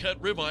cowboy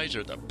cut ribeyes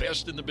are the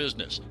best in the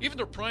business. Even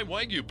their Prime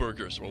Wagyu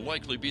burgers will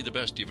likely be the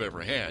best you've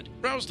ever had.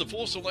 Browse the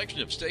full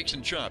selection of steaks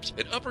and chops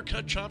at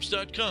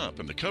UpperCutChops.com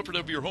from the comfort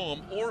of your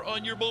home or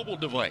on your mobile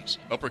device.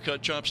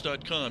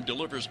 UpperCutChops.com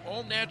delivers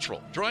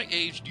all-natural,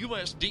 dry-aged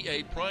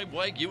USDA Prime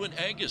Wagyu and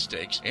Angus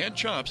steaks and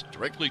chops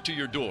directly to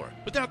your door,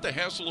 without the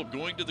hassle of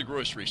going to the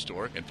grocery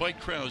store and fight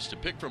crowds to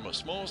pick from a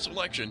small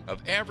selection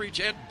of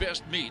average at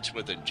best meats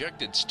with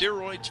injected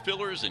steroids,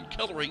 fillers, and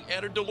coloring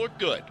added to look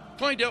good.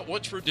 Find out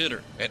what's for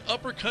dinner at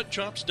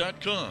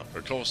UpperCutChops.com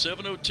or call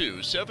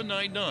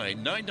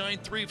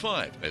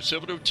 702-799-9935. That's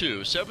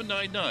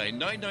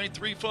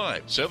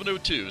 702-799-9935.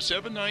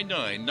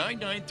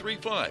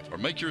 702-799-9935. Or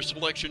make your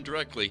selection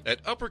directly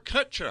at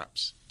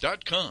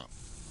UpperCutChops.com.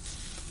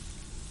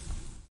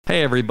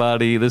 Hey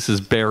everybody, this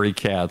is Barry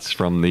Katz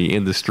from the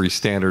Industry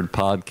Standard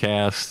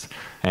Podcast,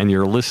 and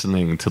you're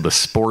listening to the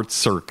Sports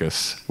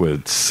Circus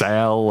with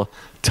Sal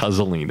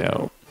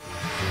Tuzzolino.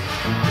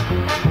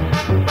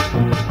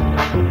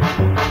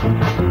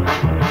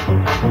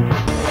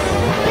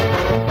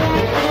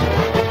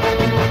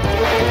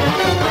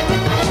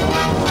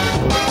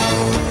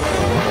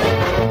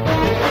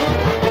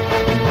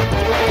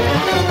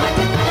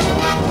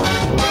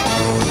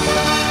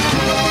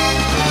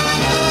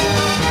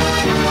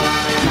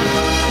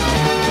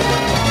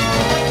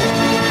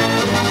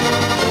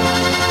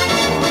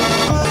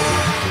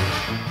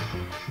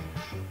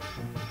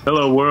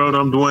 Hello world,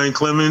 I'm Duane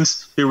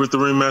Clemons here with the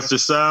Ringmaster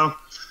Sal.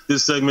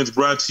 This segment's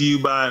brought to you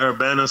by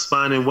Urbana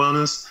Spine and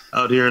Wellness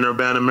out here in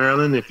Urbana,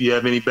 Maryland. If you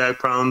have any back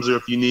problems or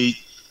if you need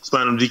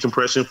spinal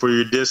decompression for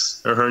your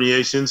discs or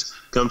herniations,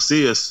 come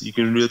see us. You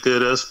can look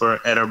at us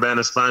at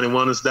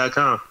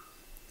urbanaspineandwellness.com.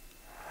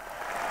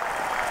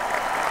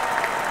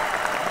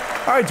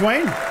 All right,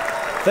 Duane,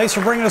 thanks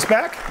for bringing us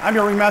back. I'm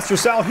your Ringmaster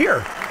Sal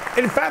here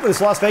in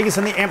fabulous Las Vegas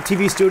in the AMP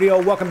TV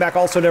studio. Welcome back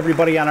also to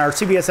everybody on our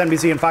CBS,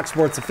 NBC, and Fox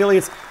Sports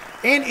affiliates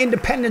and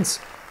independents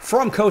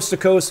from coast to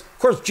coast. Of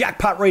course,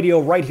 Jackpot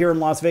Radio right here in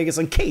Las Vegas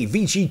on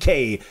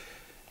KVGK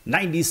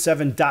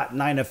 97.9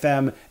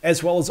 FM,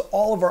 as well as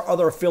all of our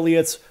other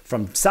affiliates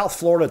from South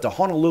Florida to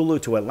Honolulu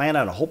to Atlanta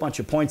and a whole bunch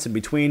of points in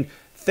between.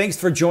 Thanks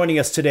for joining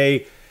us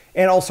today.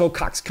 And also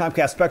Cox,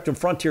 Comcast, Spectrum,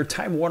 Frontier,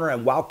 Time Warner,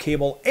 and Wow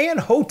Cable,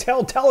 and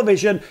Hotel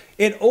Television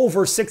in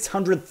over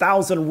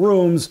 600,000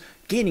 rooms,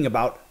 gaining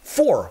about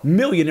 4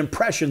 million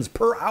impressions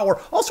per hour.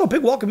 Also, a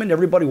big welcome into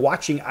everybody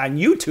watching on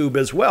YouTube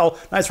as well.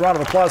 Nice round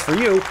of applause for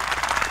you.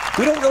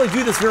 We don't really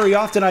do this very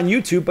often on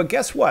YouTube, but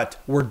guess what?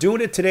 We're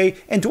doing it today.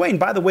 And Duane,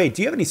 by the way,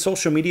 do you have any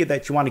social media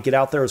that you want to get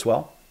out there as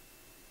well?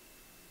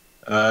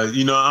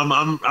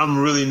 I'm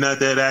really not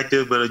that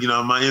active, but I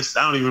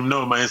don't even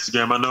know my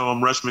Instagram. I know I'm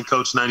Rushman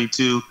Coach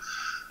 92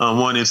 on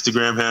one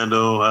Instagram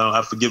handle.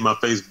 I forget my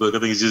Facebook. I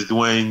think it's just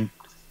Duane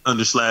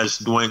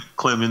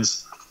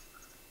Clemons.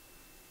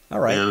 All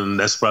right. And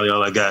that's probably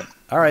all I got.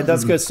 All right,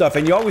 that's good stuff.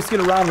 And you always get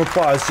a round of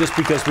applause just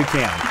because we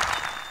can.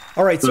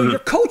 All right, so you're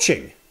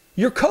coaching.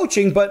 You're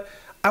coaching, but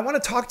I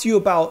want to talk to you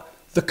about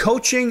the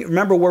coaching.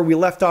 Remember where we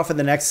left off in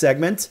the next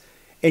segment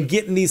and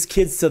getting these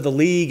kids to the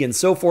league and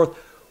so forth.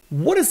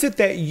 What is it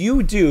that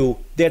you do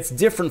that's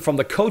different from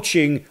the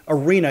coaching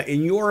arena,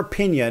 in your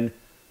opinion,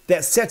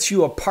 that sets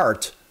you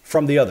apart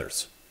from the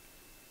others?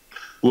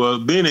 Well,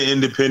 being an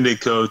independent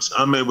coach,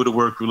 I'm able to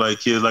work with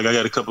kids. Like I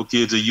got a couple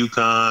kids at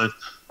UConn.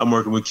 I'm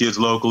working with kids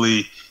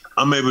locally.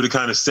 I'm able to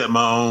kind of set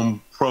my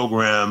own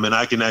program, and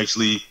I can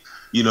actually,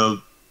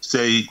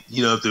 say,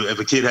 if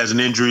a kid has an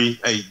injury,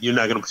 hey, you're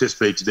not going to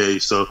participate today.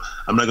 So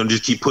I'm not going to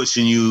just keep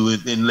pushing you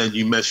and let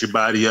you mess your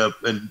body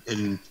up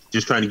and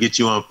just trying to get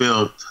you on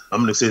film. I'm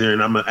going to sit here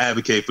and I'm going to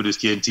advocate for this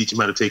kid and teach him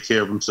how to take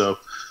care of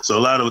himself. So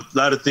a lot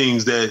of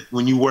things that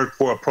when you work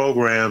for a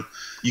program,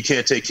 you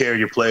can't take care of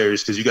your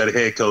players because you got a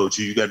head coach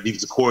or you got a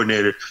defensive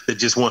coordinator that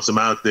just wants them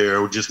out there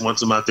or just wants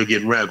them out there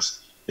getting reps.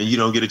 And you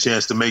don't get a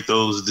chance to make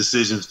those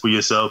decisions for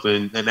yourself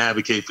and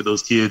advocate for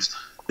those kids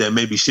that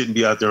maybe shouldn't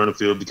be out there on the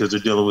field because they're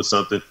dealing with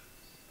something.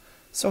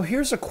 So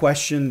here's a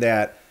question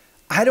that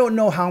I don't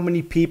know how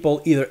many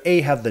people either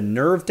A, have the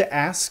nerve to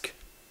ask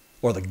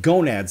or the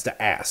gonads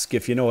to ask,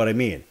 if you know what I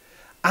mean.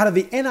 Out of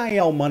the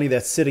NIL money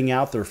that's sitting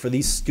out there for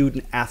these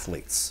student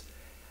athletes,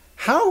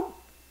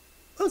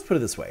 let's put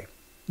it this way.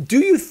 Do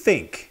you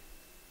think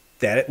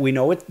that we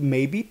know it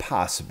may be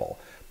possible,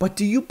 but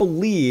do you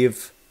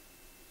believe,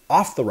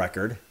 off the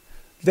record,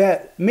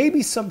 that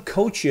maybe some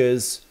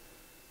coaches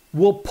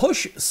will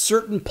push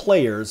certain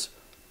players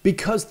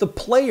because the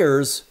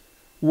players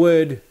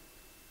would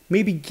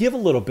maybe give a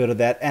little bit of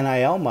that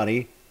NIL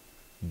money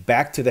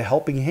back to the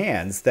helping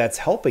hands that's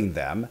helping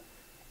them,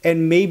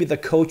 and maybe the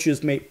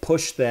coaches may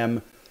push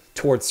them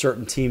towards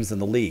certain teams in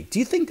the league? Do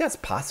you think that's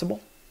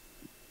possible?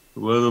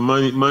 Well, the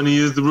money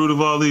is the root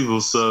of all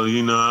evil. So,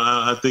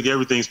 I think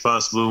everything's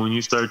possible. When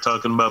you start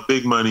talking about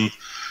big money,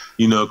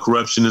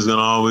 corruption is going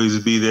to always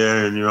be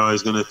there, and you're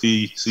always going to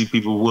see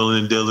people willing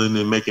and dealing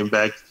and making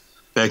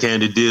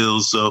backhanded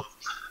deals. So,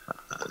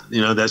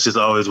 that's just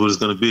always what it's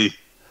going to be.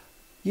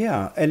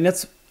 Yeah, and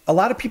that's a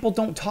lot of people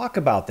don't talk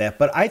about that,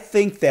 but I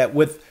think that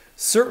with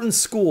certain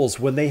schools,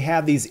 when they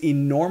have these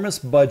enormous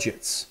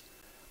budgets,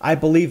 I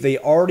believe they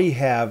already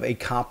have a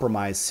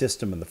compromised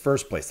system in the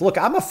first place. Look,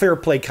 I'm a fair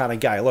play kind of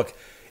guy. Look,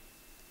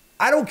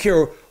 I don't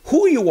care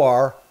who you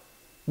are,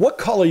 what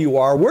color you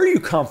are, where you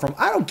come from.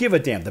 I don't give a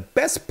damn. The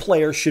best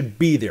player should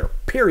be there,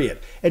 period.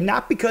 And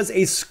not because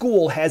a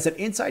school has an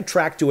inside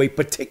track to a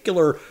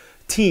particular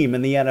team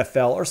in the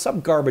NFL or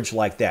some garbage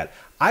like that.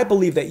 I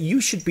believe that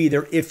you should be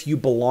there if you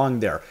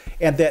belong there.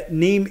 And that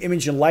name,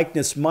 image, and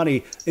likeness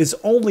money is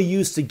only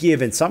used to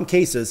give, in some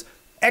cases,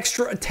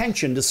 extra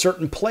attention to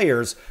certain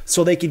players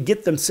so they can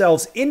get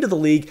themselves into the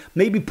league,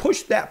 maybe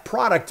push that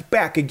product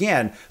back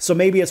again. So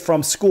maybe it's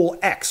from school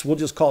X. We'll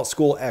just call it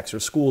school X or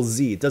school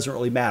Z. It doesn't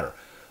really matter.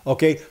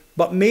 Okay?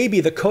 But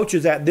maybe the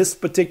coaches at this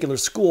particular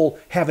school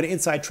have an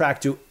inside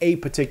track to a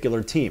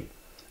particular team.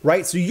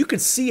 Right? So you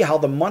could see how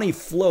the money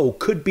flow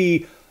could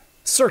be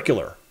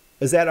circular.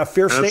 Is that a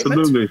fair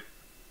statement?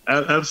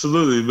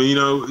 Absolutely.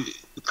 But,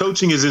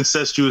 coaching is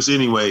incestuous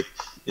anyway.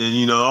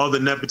 And, all the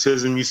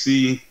nepotism you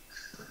see,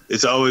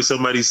 it's always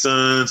somebody's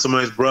son,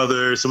 somebody's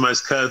brother,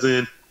 somebody's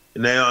cousin.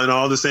 And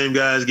all the same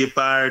guys get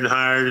fired and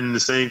hired in the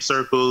same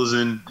circles.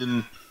 And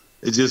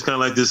it's just kind of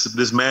like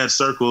this mad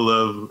circle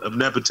of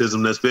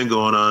nepotism that's been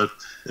going on.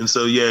 And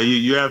so, yeah,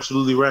 you're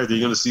absolutely right. You're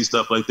going to see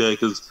stuff like that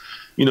because,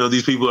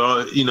 these people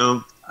are,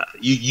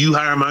 you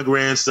hire my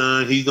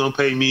grandson, he's going to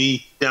pay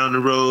me down the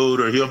road,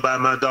 or he'll buy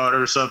my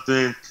daughter or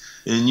something.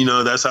 And, you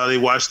know, that's how they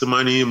wash the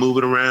money and move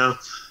it around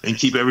and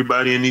keep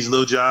everybody in these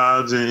little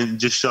jobs and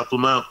just shuffle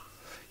them out.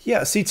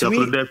 Yeah, see, to shuffle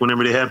me, the deck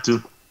whenever they have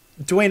to.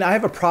 Duane, I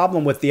have a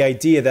problem with the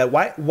idea that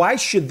why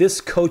should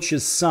this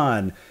coach's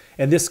son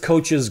and this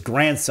coach's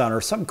grandson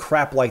or some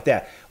crap like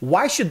that,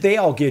 why should they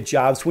all get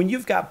jobs when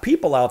you've got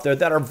people out there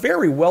that are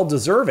very well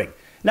deserving?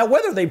 Now,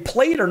 whether they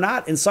played or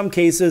not in some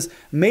cases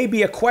may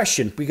be a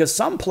question, because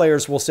some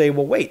players will say,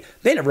 well, wait,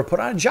 they never put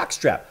on a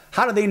jockstrap.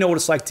 How do they know what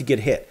it's like to get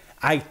hit?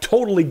 I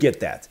totally get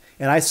that,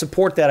 and I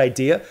support that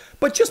idea.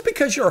 But just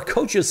because you're a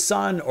coach's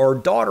son or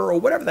daughter or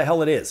whatever the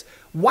hell it is,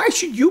 why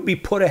should you be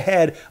put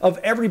ahead of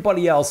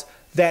everybody else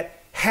that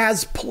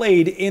has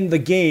played in the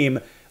game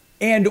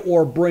and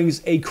or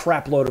brings a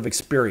crap load of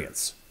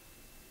experience?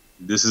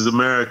 This is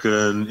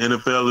America, and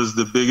NFL is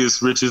the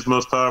biggest, richest,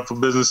 most powerful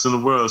business in the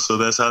world, so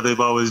that's how they've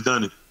always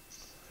done it.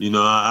 You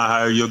know, I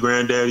hire your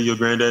granddaddy's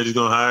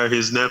going to hire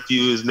his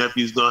nephew's going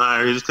to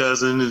hire his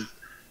cousin, and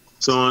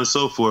so on and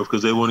so forth,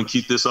 because they want to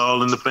keep this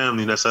all in the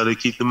family. That's how they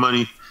keep the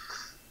money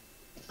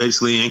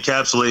basically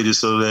encapsulated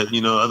so that, you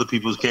know, other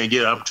people can't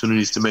get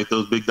opportunities to make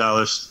those big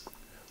dollars.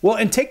 Well,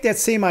 and take that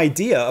same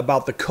idea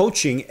about the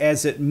coaching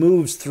as it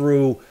moves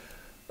through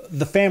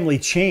the family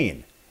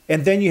chain.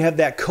 And then you have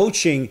that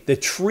coaching, the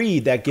tree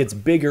that gets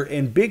bigger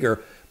and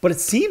bigger. But it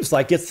seems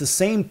like it's the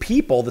same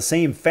people, the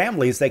same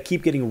families that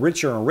keep getting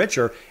richer and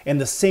richer, and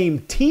the same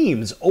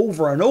teams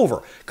over and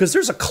over. Because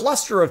there's a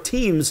cluster of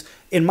teams,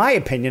 in my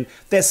opinion,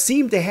 that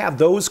seem to have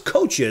those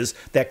coaches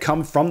that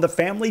come from the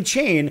family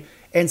chain,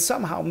 and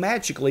somehow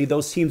magically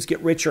those teams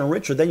get richer and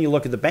richer. Then you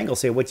look at the Bengals and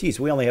say, well, geez,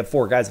 we only have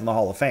 4 guys in the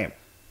Hall of Fame.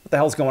 What the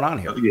hell's going on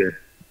here? Oh, yeah.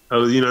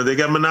 Oh, you know, they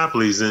got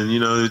monopolies, and, you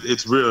know,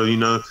 it's real. You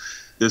know,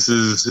 this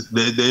is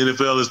the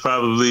NFL is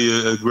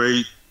probably a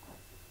great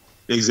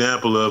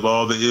example of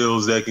all the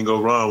ills that can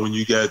go wrong when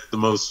you got the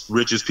most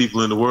richest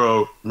people in the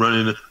world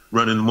running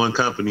one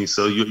company.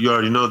 So you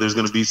already know there's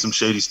going to be some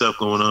shady stuff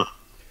going on.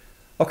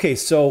 Okay,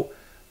 so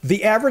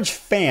the average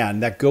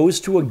fan that goes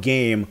to a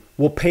game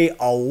will pay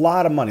a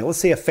lot of money. Let's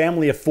say a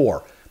family of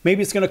 4.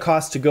 Maybe it's going to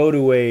cost to go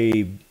to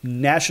a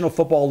National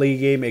Football League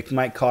game. It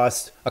might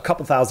cost a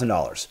couple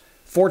 $1,000s.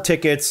 4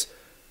 tickets,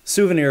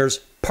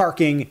 souvenirs,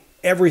 parking,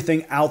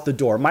 everything out the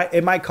door.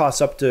 It might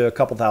cost up to a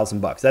couple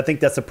 $1,000. I think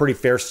that's a pretty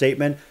fair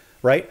statement,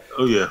 right?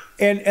 Oh, yeah.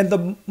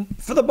 And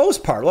for the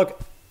most part, look,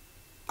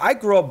 I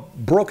grew up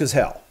broke as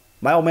hell.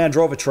 My old man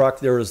drove a truck.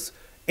 There was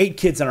 8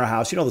 kids in our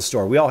house. You know the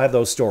story. We all have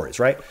those stories,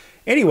 right?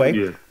 Anyway,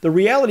 yeah. The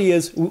reality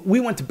is we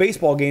went to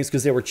baseball games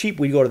because they were cheap.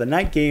 We'd go to the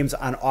night games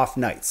on off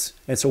nights.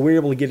 And so we were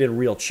able to get in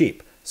real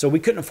cheap. So we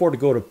couldn't afford to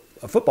go to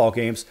football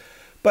games.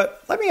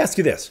 But let me ask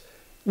you this.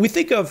 We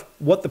think of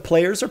what the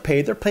players are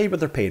paid. They're paid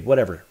what they're paid,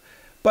 whatever.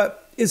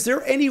 But is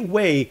there any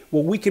way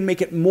where we can make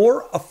it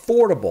more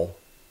affordable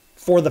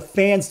for the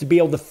fans to be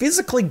able to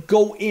physically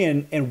go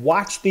in and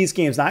watch these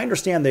games? Now, I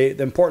understand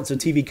the importance of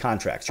TV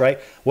contracts, right?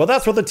 Well,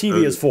 that's what the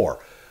TV is for.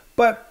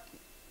 But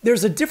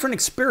there's a different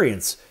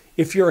experience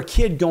if you're a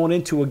kid going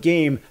into a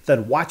game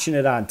than watching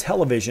it on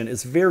television.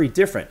 Is very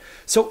different.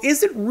 So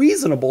is it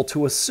reasonable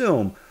to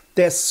assume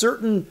that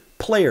certain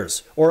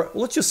players, or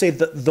let's just say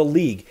the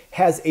league,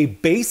 has a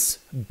base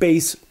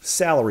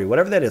salary,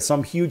 whatever that is,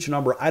 some huge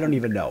number, I don't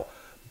even know,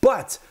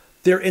 but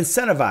they're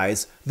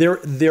incentivized,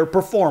 their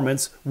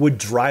performance would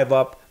drive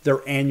up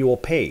their annual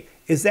pay?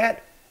 Is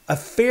that a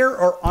fair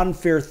or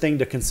unfair thing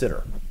to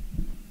consider?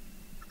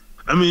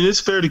 I mean, it's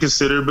fair to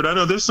consider, but I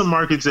know there's some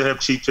markets that have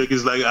cheap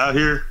tickets. Like out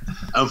here,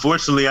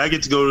 unfortunately, I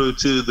get to go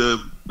to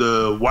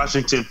the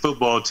Washington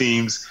football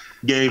team's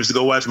games to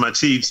go watch my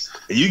Chiefs,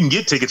 and you can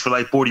get tickets for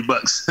like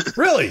 $40.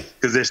 Really?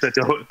 Because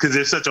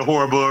they're such a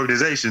horrible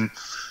organization.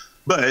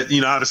 But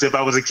you know, obviously, if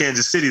I was in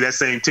Kansas City, that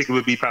same ticket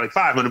would be probably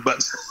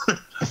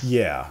 $500.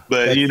 Yeah.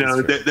 But you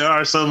know, there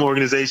are some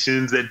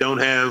organizations that don't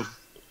have,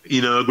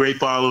 you know, a great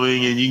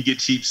following, and you can get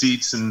cheap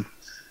seats. And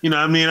you know,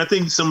 I mean, I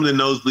think some of the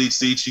nosebleed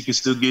seats you can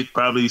still get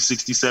probably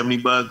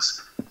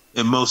 $60-$70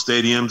 in most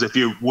stadiums if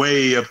you're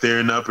way up there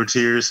in the upper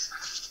tiers.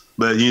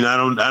 But you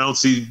know, I don't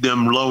see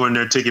them lowering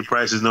their ticket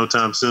prices no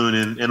time soon.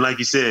 And like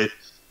you said,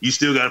 you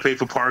still got to pay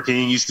for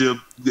parking. You still,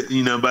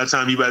 you know, by the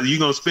time you're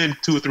gonna spend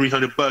 $200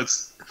 or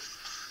 $300.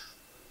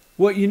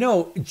 Well, you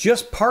know,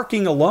 just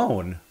parking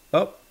alone.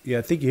 Oh, yeah,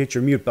 I think you hit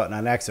your mute button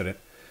on accident.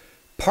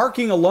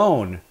 Parking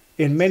alone,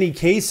 in many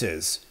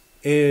cases,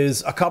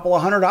 is a couple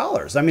of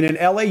 $100. I mean, in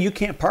LA, you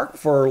can't park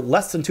for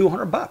less than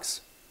 $200.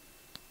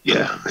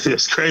 Yeah,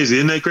 it's crazy.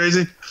 Isn't that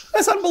crazy?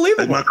 That's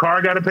unbelievable. Like my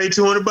car got to pay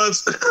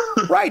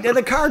 $200. Right, and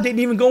the car didn't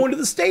even go into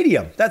the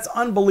stadium. That's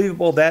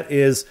unbelievable. That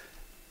is,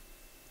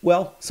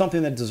 well,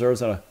 something that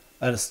deserves an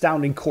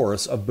astounding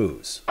chorus of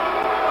boos.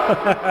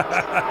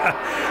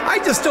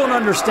 I just don't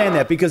understand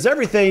that, because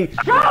everything,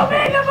 show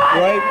me the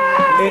money!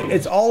 Right?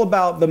 It's all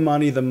about the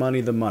money, the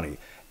money, the money.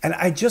 And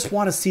I just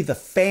want to see the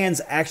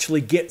fans actually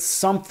get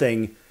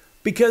something,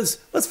 because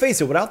let's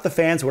face it, without the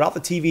fans, without the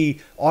TV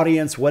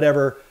audience,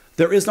 whatever,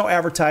 there is no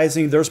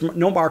advertising, there's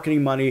no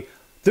marketing money,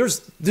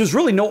 there's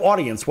really no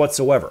audience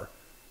whatsoever,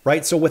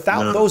 right? So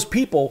without those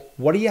people,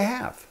 what do you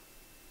have?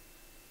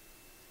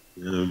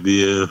 It'll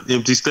be an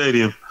empty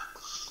stadium.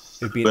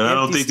 It'd be but I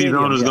don't think these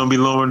owners are going to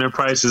be lowering their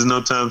prices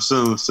no time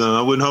soon. So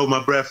I wouldn't hold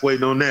my breath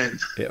waiting on that.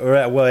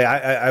 Yeah, well,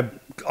 I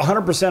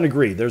 100%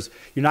 agree.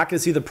 You're not going to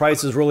see the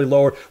prices really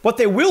lower. What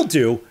they will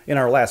do in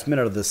our last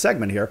minute of this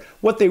segment here,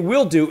 what they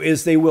will do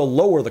is they will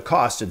lower the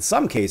cost in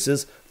some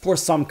cases for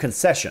some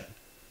concession,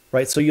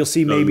 right? So you'll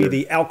see maybe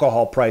the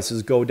alcohol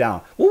prices go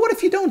down. Well, what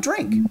if you don't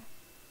drink?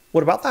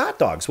 What about the hot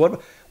dogs?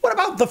 What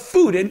about the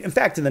food? In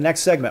fact, in the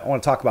next segment, I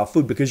want to talk about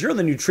food because you're in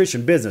the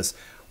nutrition business.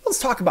 Let's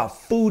talk about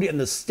food in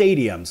the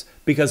stadiums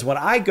because when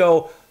I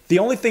go, the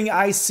only thing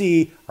I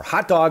see are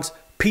hot dogs,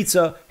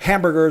 pizza,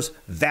 hamburgers.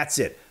 That's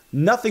it.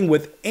 Nothing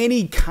with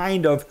any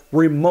kind of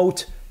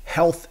remote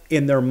health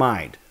in their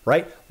mind,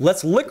 right?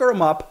 Let's liquor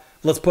them up.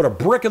 Let's put a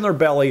brick in their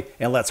belly,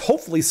 and let's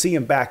hopefully see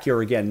them back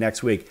here again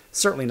next week.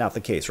 Certainly not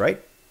the case,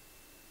 right?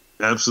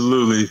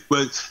 Absolutely.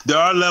 But there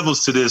are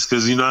levels to this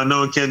because, I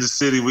know in Kansas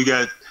City we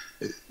got,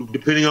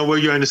 depending on where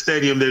you're in the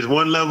stadium, there's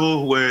one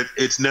level where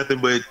it's nothing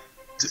but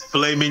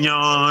filet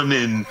mignon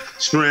and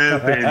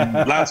shrimp and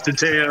lobster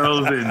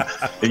tails and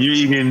you're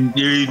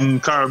eating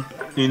carb,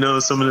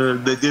 some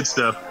of the good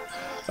stuff.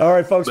 All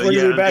right, folks, we're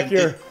going to be back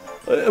here.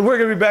 We're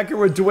going to be back here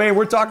with Duane.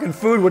 We're talking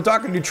food, we're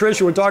talking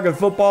nutrition, we're talking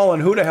football,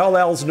 and who the hell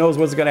else knows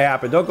what's going to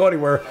happen. Don't go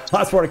anywhere.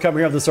 Lots more to come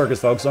here on the circus,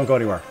 folks. Don't go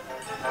anywhere.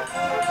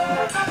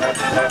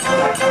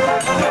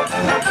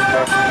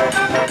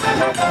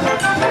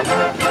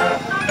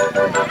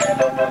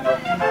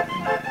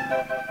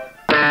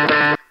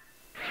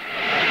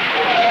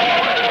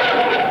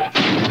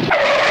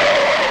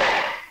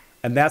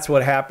 And that's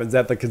what happens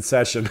at the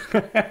concession.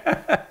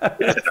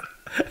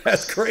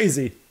 That's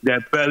crazy.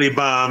 That belly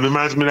bomb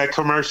reminds me of that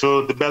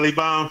commercial, the belly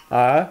bomb.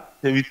 Have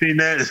you seen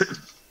that?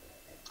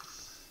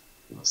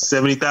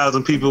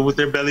 70,000 people with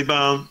their belly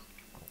bomb.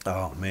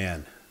 Oh,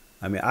 man.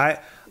 I mean, I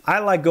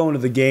like going to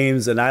the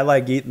games and I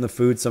like eating the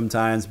food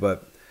sometimes,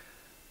 but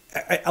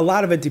a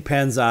lot of it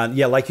depends on,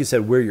 like you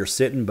said, where you're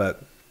sitting,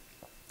 but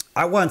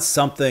I want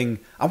some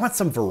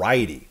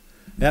variety.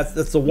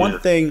 That's the one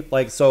thing,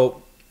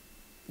 so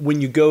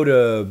when you go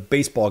to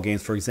baseball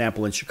games, for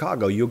example, in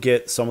Chicago, you'll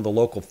get some of the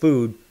local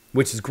food,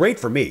 which is great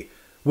for me,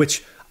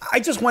 which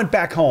I just went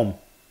back home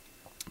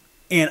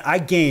and I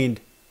gained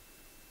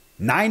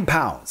 9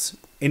 pounds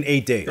in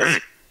 8 days.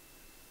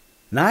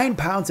 9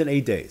 pounds in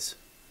 8 days.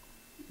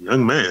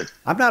 Young man.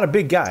 I'm not a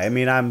big guy. I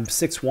mean, I'm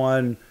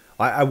 6'1".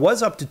 I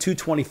was up to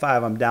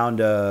 225. I'm down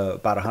to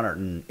about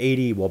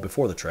 180,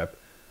 before the trip.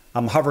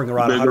 I'm hovering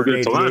around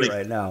 188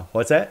 right now.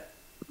 What's that?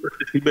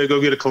 You better go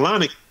get a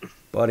colonic.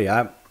 Buddy,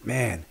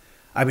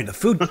 the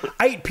food,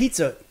 I ate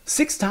pizza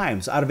 6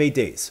 times out of 8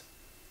 days.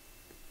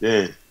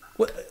 Yeah.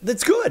 Well,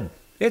 that's good.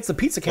 It's the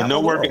pizza count.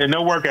 And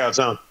no workouts,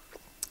 huh?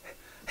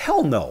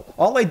 Hell no.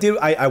 All I did,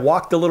 I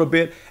walked a little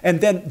bit,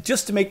 and then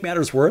just to make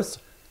matters worse,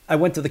 I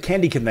went to the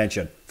candy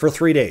convention for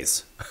 3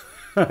 days.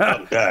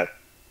 Oh, God.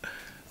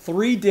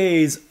 3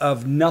 days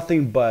of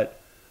nothing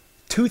but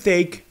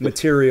toothache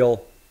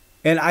material,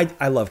 and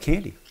I love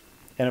candy.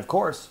 And of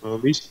course. Well,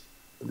 at least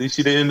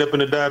you didn't end up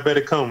in a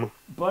diabetic coma.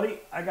 Buddy,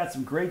 I got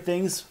some great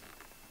things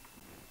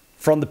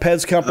from the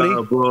Pez company.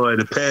 Oh, boy,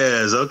 the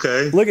Pez.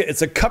 Okay. Look,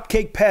 it's a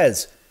cupcake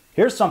Pez.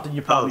 Here's something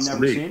you probably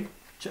never seen.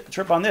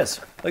 Trip on this.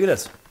 Look at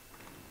this.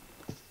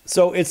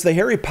 So it's the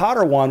Harry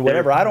Potter one,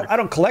 whatever. I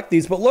don't collect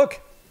these, but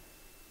look.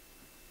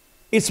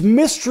 It's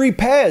mystery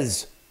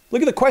Pez.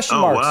 Look at the question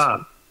marks. Oh,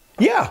 wow.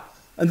 Yeah.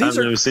 And I've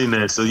never seen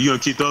that. So you're going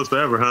to keep those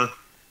forever, huh?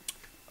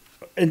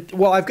 And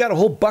I've got a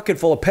whole bucket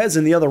full of Pez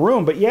in the other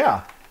room, but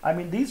yeah. I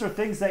mean, these are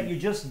things that you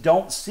just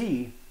don't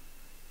see.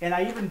 And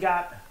I even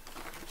got,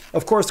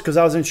 of course, because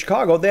I was in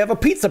Chicago, they have a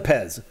pizza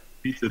Pez.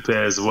 Pizza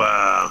Pez,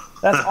 wow.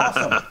 That's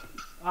awesome.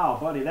 Oh,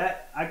 buddy,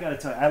 I got to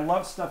tell you, I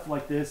love stuff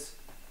like this.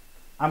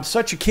 I'm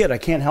such a kid, I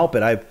can't help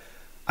it.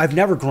 I've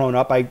never grown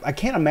up. I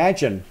can't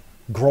imagine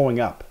growing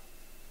up.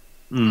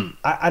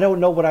 I don't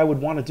know what I would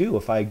want to do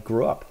if I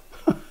grew up.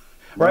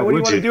 Right? What do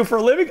you want to do for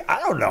a living? I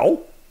don't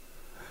know.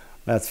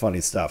 That's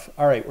funny stuff.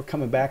 All right, we're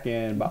coming back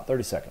in about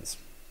 30 seconds.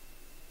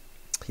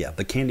 Yeah,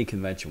 the candy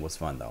convention was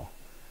fun, though.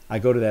 I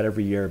go to that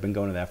every year. I've been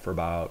going to that for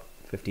about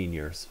 15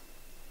 years.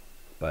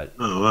 But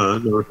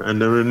I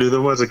never knew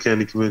there was a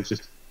candy convention.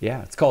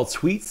 Yeah, it's called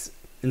Sweets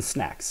and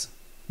Snacks.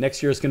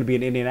 Next year it's going to be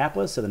in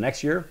Indianapolis, and the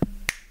next year,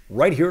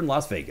 right here in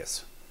Las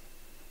Vegas.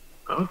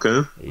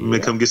 Okay. Yeah. Let me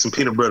come get some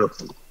peanut butter.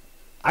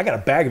 I got a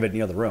bag of it in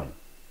the other room.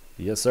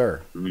 Yes,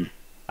 sir.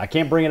 I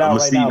can't bring it out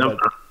right now.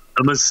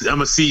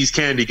 I'm a C's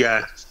candy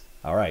guy.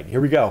 All right, here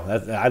we go.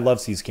 I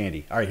love C's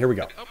candy. All right, here we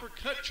go.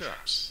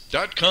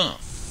 UppercutChops.com.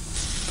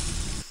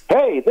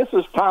 Hey, this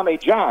is Tommy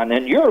John,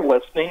 and you're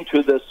listening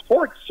to the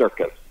Sports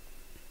Circus.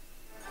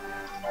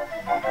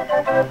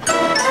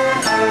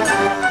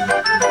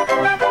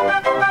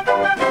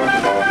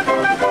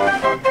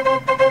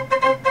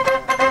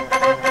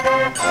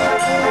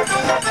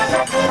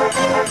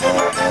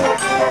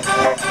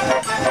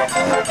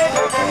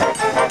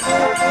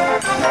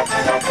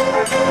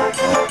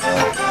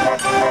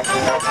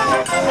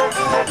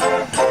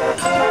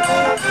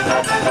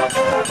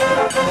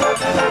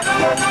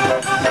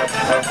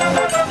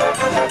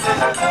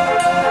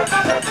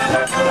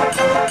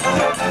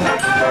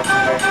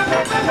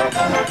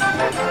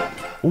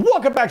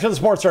 Welcome back to the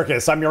Sports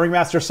Circus. I'm your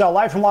Ringmaster Sal,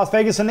 live from Las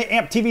Vegas in the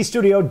AMP TV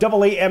studio,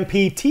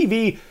 AAMP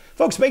TV.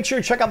 Folks, make sure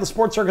you check out the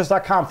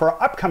sportscircus.com for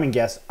our upcoming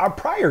guests, our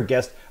prior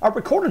guests, our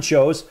recorded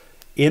shows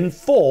in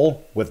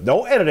full with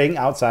no editing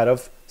outside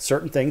of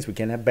certain things. We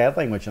can't have bad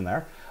language in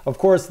there. Of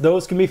course,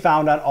 those can be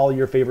found on all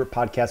your favorite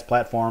podcast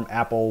platform,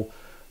 Apple,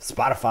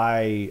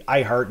 Spotify,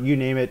 iHeart, you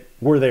name it.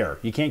 We're there.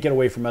 You can't get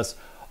away from us.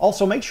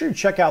 Also, make sure you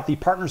check out the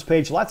partners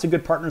page. Lots of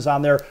good partners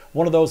on there.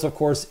 One of those, of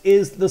course,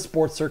 is the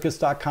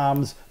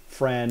sportscircus.com's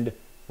friend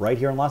right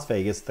here in Las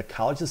Vegas, the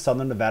College of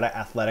Southern Nevada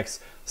Athletics,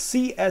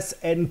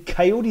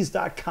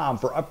 csncoyotes.com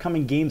for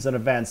upcoming games and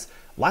events.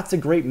 Lots of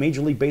great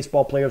Major League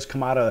Baseball players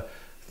come out of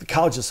the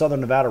College of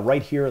Southern Nevada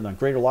right here in the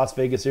greater Las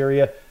Vegas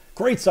area.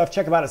 Great stuff.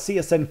 Check them out at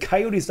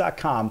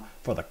csncoyotes.com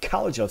for the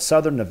College of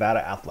Southern Nevada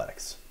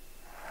Athletics.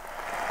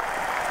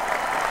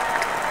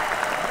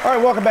 All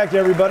right, welcome back to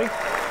everybody.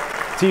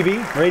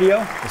 TV,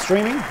 radio,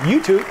 streaming,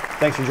 YouTube.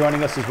 Thanks for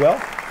joining us as well.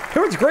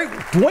 Here it's great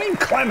Duane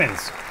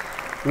Clemons.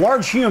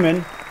 Large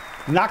human,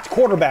 knocked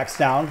quarterbacks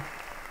down,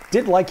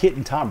 did like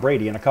hitting Tom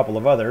Brady and a couple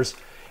of others.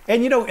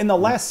 And, you know, in the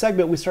last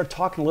segment, we started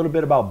talking a little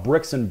bit about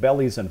bricks and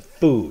bellies and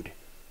food.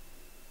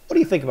 What do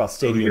you think about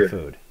stadium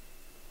food?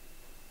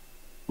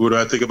 What do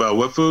I think about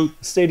what food?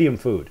 Stadium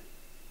food.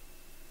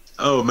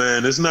 Oh,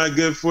 man, it's not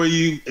good for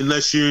you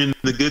unless you're in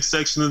the good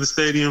section of the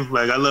stadium.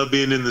 Like, I love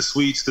being in the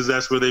suites because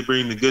that's where they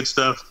bring the good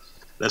stuff.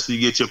 That's where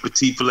you get your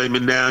petite filet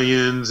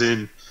medallions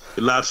and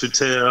your lobster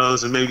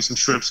tails and maybe some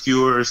shrimp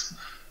skewers.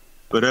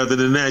 But other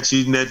than that, you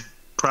eating that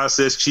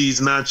processed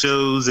cheese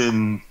nachos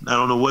and I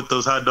don't know what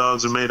those hot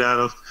dogs are made out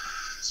of.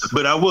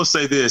 But I will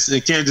say this, in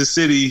Kansas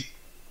City,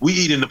 we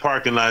eat in the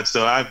parking lot.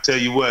 So I tell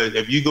you what,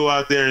 if you go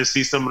out there and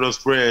see some of those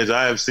spreads,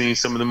 I have seen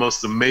some of the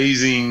most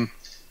amazing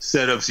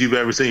setups you've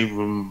ever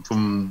seen,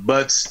 from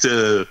butts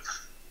to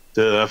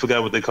I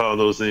forgot what they call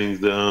those things,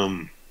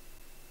 the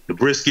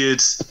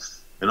briskets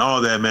and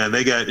all that, man.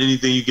 They got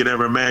anything you could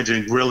ever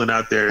imagine grilling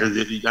out there.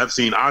 I've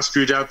seen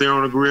ostrich out there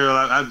on a grill.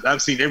 I've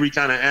seen every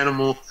kind of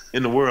animal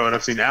in the world.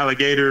 I've seen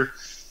alligator.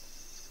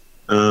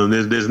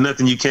 There's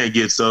nothing you can't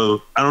get.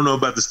 So I don't know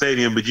about the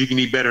stadium, but you can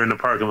eat better in the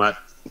parking lot,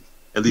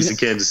 at least in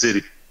Kansas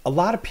City. A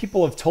lot of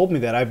people have told me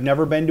that. I've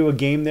never been to a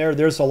game there.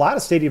 There's a lot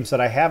of stadiums that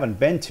I haven't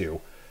been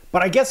to.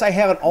 But I guess I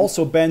haven't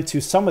also been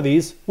to some of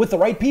these with the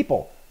right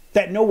people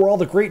that know where all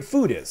the great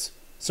food is.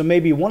 So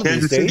maybe one of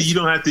these days. Kansas City, you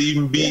don't have to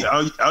even be.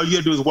 Yeah. All you got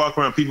to do is walk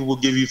around. People will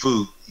give you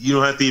food. You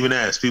don't have to even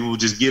ask. People will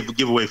just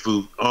give away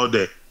food all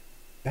day.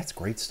 That's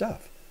great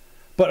stuff.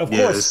 But of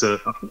course.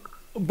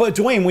 But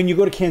Duane, when you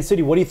go to Kansas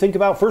City, what do you think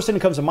about? First thing that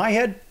comes to my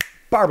head,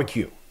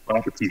 barbecue.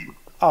 Barbecue.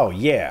 Oh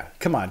yeah,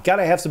 come on,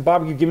 gotta have some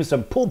barbecue. Give me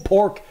some pulled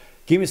pork.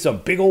 Give me some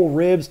big old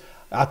ribs.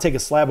 I'll take a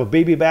slab of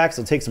baby backs.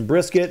 I'll take some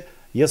brisket.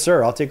 Yes,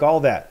 sir. I'll take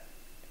all that.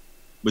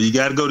 But you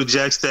got to go to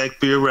Jack Stack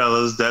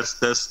Fiorella's.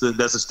 That's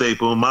a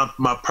staple.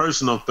 My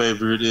personal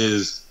favorite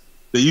is,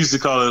 they used to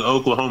call it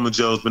Oklahoma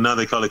Joe's, but now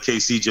they call it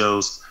KC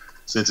Joe's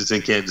since it's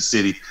in Kansas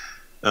City.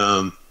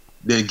 Then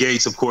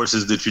Gates, of course,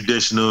 is the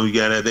traditional.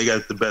 They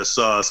got the best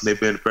sauce. They've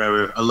been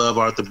forever. I love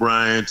Arthur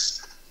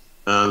Bryant's.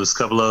 There's a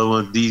couple other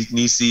ones.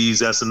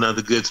 Nisi's, that's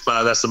another good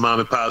spot. That's a mom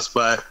and pop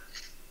spot.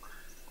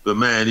 But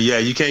man, yeah,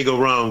 you can't go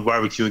wrong with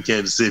barbecue in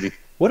Kansas City.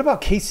 What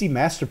about KC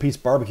Masterpiece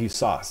barbecue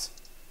sauce?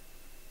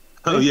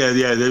 Oh, yeah.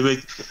 They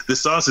make the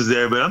sauce is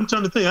there, but I'm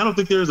trying to think. I don't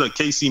think there's a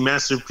KC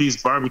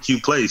Masterpiece barbecue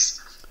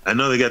place. I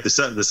know they got the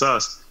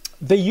sauce.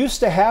 They used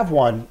to have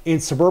one in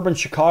suburban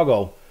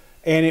Chicago,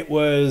 and it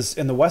was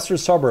in the western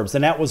suburbs,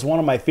 and that was one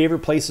of my favorite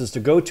places to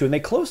go to. And they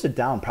closed it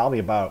down probably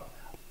about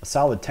a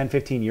solid 10,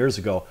 15 years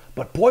ago.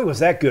 But boy, was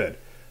that good.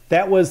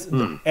 That was,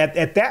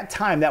 at that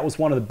time, that was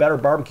one of the better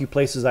barbecue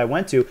places I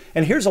went to.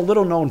 And here's a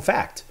little known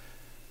fact.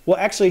 Well,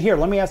 actually, here,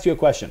 let me ask you a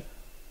question.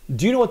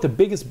 Do you know what the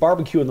biggest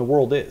barbecue in the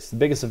world is? The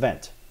biggest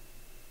event?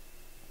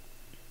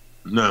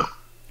 No.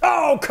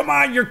 Oh, come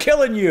on, you're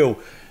killing you.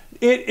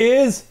 It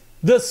is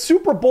the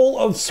Super Bowl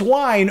of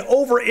swine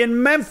over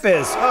in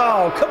Memphis.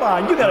 Oh, come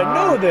on, you got to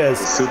know this.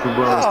 Super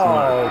Bowl of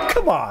swine. Oh,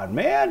 come on,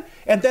 man.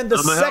 And then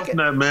I'm a health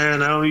nut,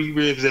 man. I don't eat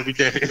ribs every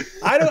day.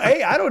 I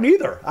don't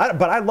either.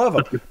 But I love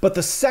them. But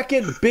the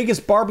second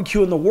biggest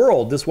barbecue in the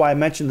world, this is why I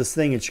mentioned this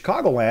thing in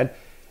Chicagoland,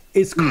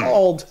 is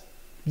called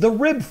the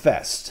Rib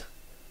Fest.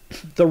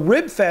 The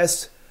Rib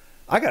Fest,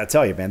 I got to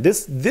tell you, man,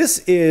 this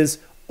is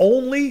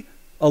only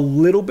a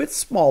little bit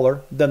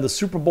smaller than the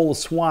Super Bowl of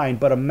swine,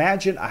 but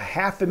imagine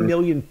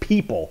 500,000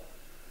 people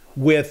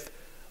with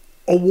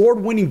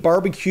award-winning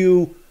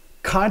barbecue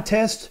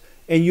contest,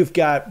 and you've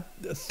got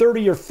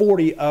 30 or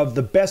 40 of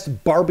the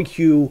best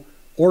barbecue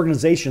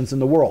organizations in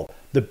the world.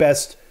 The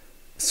best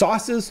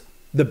sauces,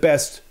 the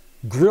best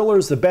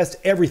grillers, the best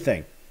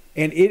everything.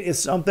 And it is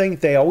something,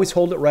 they always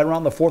hold it right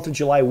around the 4th of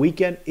July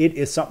weekend. It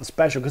is something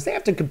special because they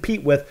have to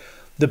compete with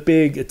the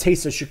big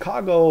Taste of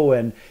Chicago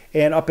and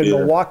up in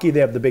Milwaukee,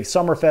 they have the big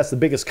Summerfest, the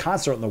biggest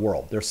concert in the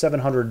world. There's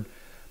 700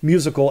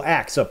 musical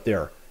acts up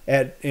there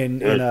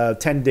in a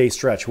 10-day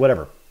stretch,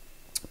 whatever.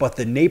 But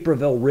the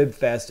Naperville Rib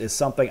Fest is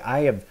something I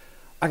have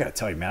I got to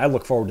tell you, man, I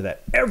look forward to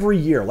that every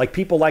year. Like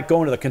people like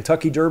going to the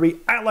Kentucky Derby.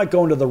 I like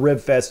going to the Rib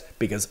Fest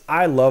because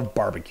I love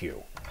barbecue.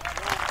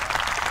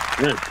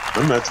 Yeah,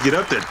 I'm about to get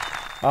up there.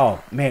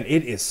 Oh, man,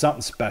 it is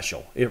something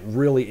special. It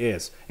really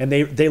is. And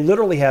they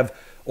literally have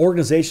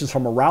organizations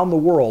from around the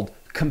world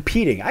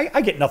competing. I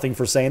get nothing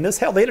for saying this.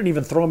 Hell, they didn't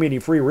even throw me any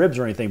free ribs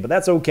or anything, but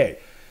that's okay.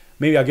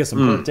 Maybe I'll get some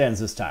burnt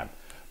ends this time.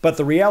 But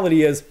the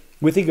reality is,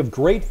 we think of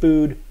great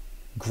food,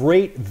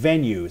 great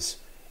venues,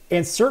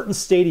 and certain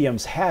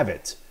stadiums have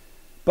it.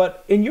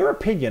 But in your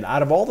opinion,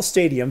 out of all the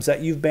stadiums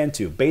that you've been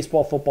to,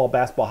 baseball, football,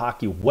 basketball,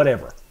 hockey,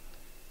 whatever,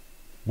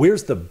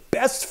 where's the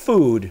best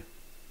food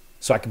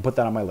so I can put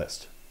that on my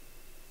list?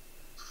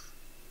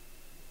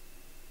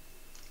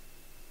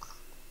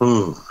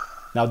 Ooh.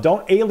 Now,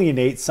 don't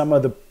alienate some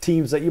of the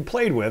teams that you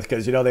played with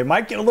because, they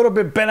might get a little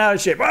bit bent out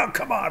of shape. Oh,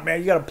 come on,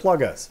 man. You got to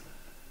plug us.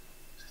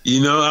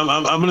 I'm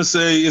going to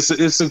say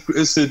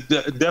it's a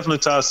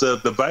definite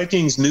toss-up. The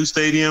Vikings' new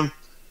stadium,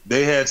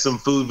 they had some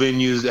food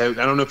venues. I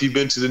don't know if you've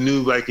been to the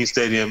new Viking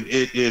Stadium.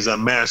 It is a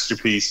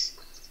masterpiece.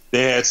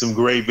 They had some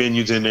great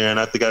venues in there, and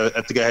I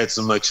think I had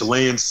some like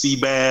Chilean sea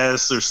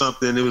bass or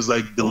something. It was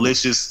like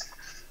delicious.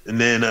 And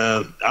then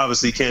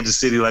obviously Kansas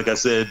City, like I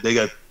said, they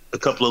got a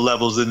couple of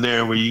levels in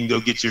there where you can go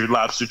get your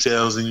lobster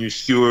tails and your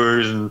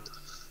skewers and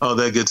all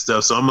that good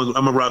stuff. So I'm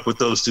gonna rock with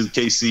those two,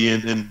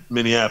 KC and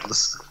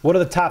Minneapolis. What are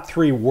the top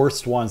 3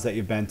 worst ones that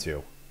you've been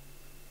to?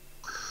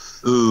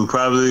 Ooh,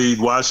 probably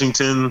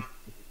Washington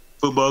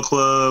Football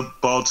Club,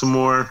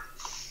 Baltimore.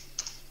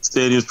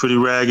 Stadium's pretty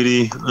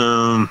raggedy.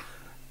 Trying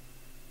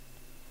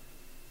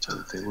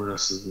to think what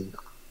else is there.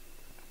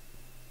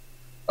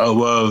 Oh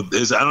well,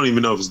 I don't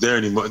even know if it's there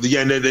anymore.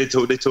 Yeah, they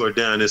tore it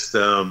down. It's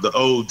the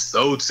old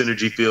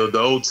Synergy Field, the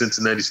old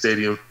Cincinnati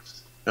Stadium.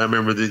 I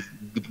remember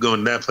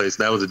going to that place.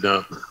 That was a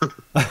dump.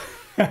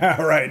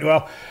 All right.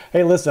 Well,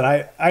 hey, listen.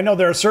 I know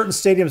there are certain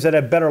stadiums that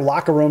have better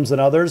locker rooms than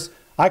others.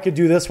 I could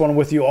do this one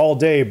with you all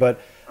day, but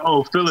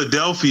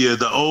Philadelphia,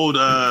 the old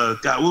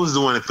God, what was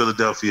the one in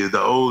Philadelphia?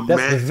 The old the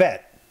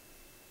Vet.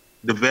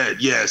 The Vet,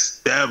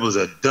 yes, that was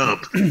a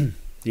dump.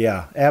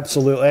 Yeah,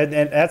 absolutely,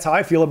 and that's how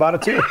I feel about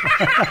it too.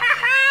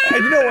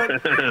 And you know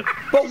what?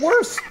 But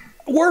worse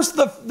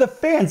the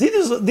fans.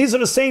 These are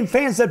the same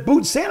fans that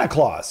booed Santa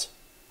Claus,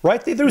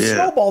 right? They threw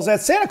snowballs at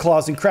Santa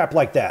Claus and crap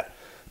like that.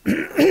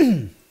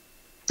 They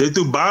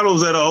threw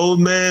bottles at an old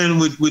man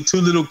with 2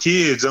 little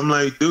kids. I'm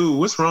like, dude,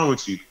 what's wrong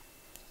with you?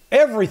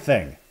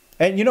 Everything.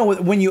 And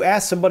when you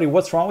ask somebody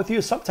what's wrong with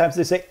you, sometimes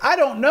they say, I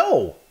don't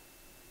know,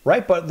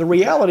 right? But the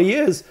reality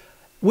is,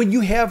 when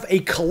you have a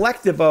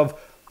collective of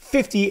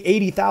 50,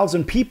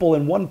 80,000 people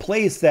in one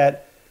place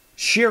that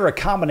share a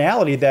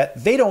commonality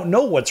that they don't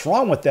know what's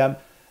wrong with them,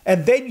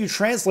 and then you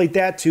translate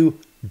that to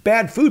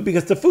bad food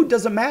because the food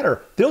doesn't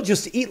matter. They'll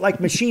just eat like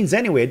machines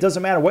anyway. It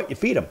doesn't matter what you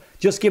feed them.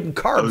 Just give them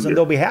carbs and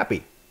they'll be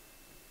happy.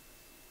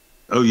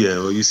 Oh, yeah.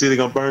 Well, you see they're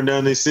going to burn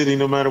down their city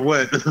no matter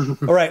what.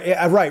 All right.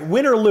 Yeah, right.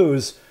 Win or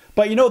lose.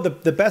 But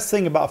the best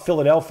thing about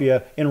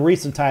Philadelphia in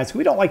recent times,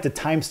 we don't like to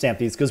timestamp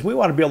these because we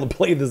want to be able to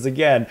play this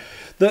again.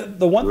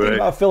 The one thing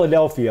about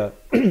Philadelphia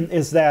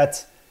is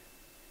that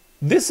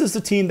this is the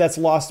team that's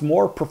lost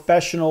more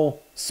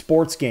professional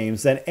sports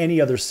games than any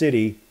other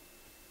city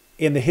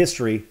in the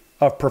history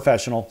of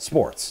professional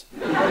sports.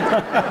 And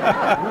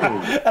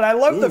I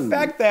love the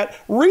fact that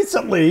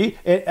recently,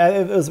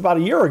 it was about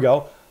a year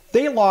ago,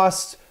 they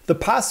lost the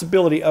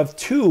possibility of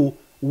 2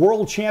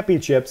 world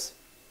championships,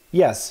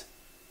 yes,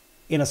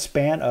 in a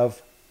span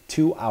of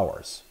 2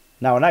 hours.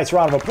 Now, a nice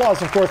round of applause,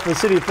 of course, for the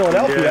city of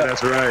Philadelphia. Yeah,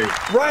 that's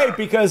right. Right,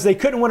 because they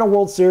couldn't win a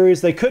World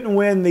Series. They couldn't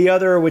win the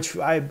other, which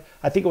I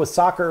think it was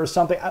soccer or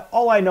something.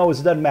 All I know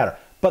is it doesn't matter.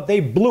 But they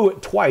blew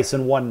it twice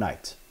in one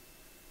night.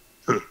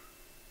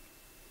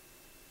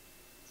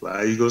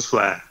 Fly, Eagles,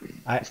 fly.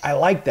 I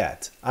like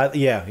that.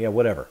 Yeah,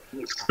 whatever.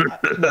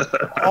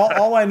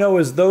 all I know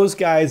is those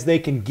guys, they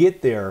can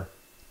get there,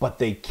 but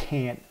they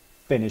can't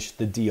finish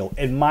the deal,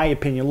 in my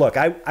opinion. Look,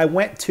 I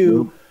went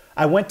to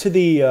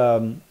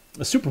the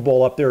Super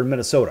Bowl up there in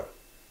Minnesota,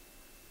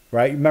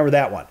 right? Remember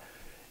that one?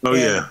 Oh,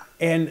 yeah.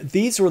 And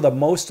these were the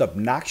most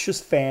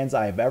obnoxious fans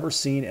I have ever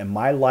seen in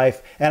my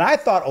life. And I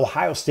thought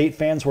Ohio State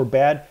fans were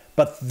bad,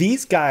 but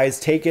these guys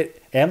take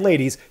it, and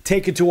ladies,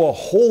 take it to a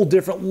whole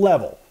different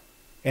level.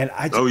 And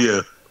oh,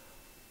 yeah.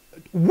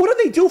 What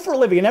do they do for a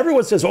living? And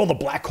everyone says, oh, the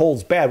black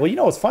hole's bad.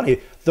 Well, it's funny.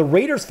 The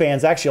Raiders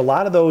fans, actually, a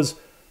lot of those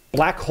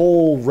black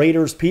hole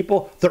Raiders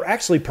people, they're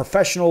actually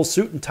professional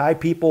suit and tie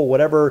people,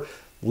 whatever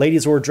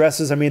ladies wear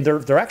dresses. I mean,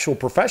 they're actual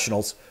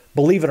professionals,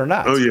 believe it or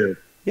not. Oh, yeah.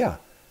 Yeah.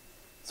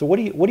 So what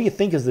do you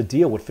think is the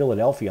deal with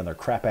Philadelphia and their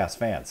crap-ass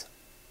fans?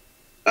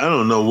 I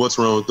don't know what's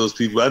wrong with those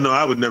people. I know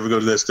I would never go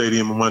to that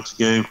stadium and watch a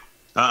game.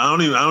 I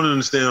don't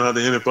understand how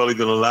the NFL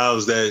even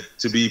allows that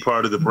to be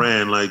part of the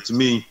brand. Like, to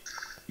me,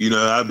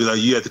 I'd be like,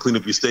 you have to clean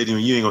up your stadium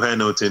and you ain't gonna have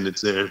no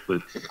attendance there.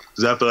 But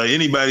because I feel like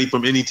anybody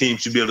from any team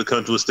should be able to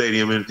come to a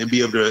stadium and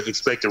be able to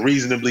expect to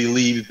reasonably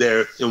leave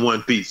there in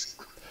one piece.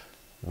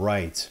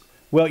 Right.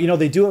 Well,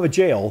 they do have a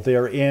jail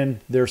there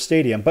in their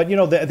stadium, but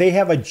they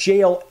have a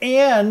jail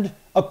and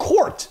a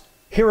court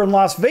here in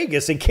Las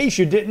Vegas, in case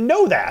you didn't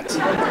know that.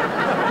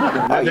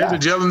 There's a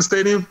jail in the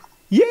stadium?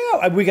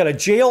 Yeah, we got a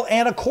jail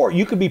and a court.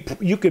 You could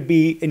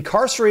be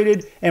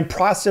incarcerated and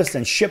processed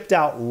and shipped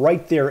out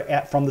right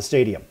there from the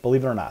stadium,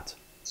 believe it or not.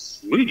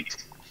 Sweet.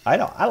 I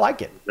know. I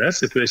like it.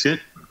 That's efficient.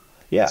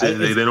 Yeah. So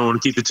they don't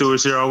want to keep the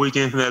tourists here all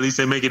weekend. At least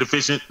they make it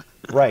efficient.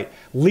 Right.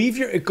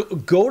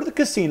 Go to the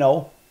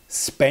casino,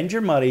 spend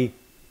your money,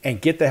 and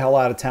get the hell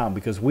out of town,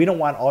 because we don't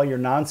want all your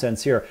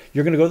nonsense here.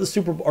 You're going to go to the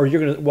Super Bowl,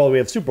 or we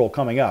have Super Bowl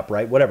coming up,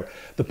 right? Whatever.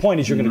 The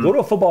point is, you're going to go to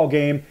a football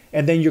game,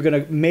 and then you're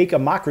going to make a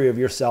mockery of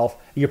yourself.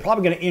 And you're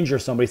probably going to injure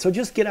somebody. So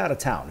just get out of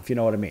town, if you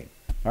know what I mean.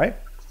 All right?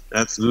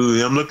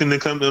 Absolutely. I'm looking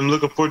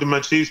forward to my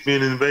Chiefs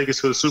being in Vegas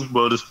for the Super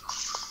Bowl.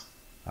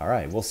 All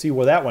right, we'll see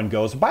where that one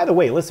goes. By the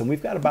way, listen,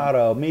 we've got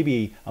about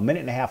maybe a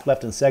minute and a half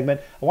left in the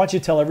segment. I want you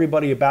to tell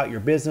everybody about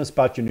your business,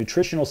 about your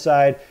nutritional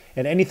side,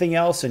 and anything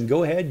else. And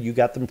go ahead, you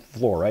got the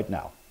floor right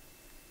now.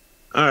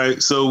 All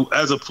right, so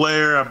as a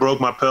player, I broke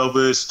my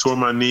pelvis, tore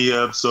my knee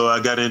up, so I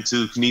got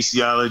into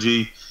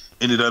kinesiology,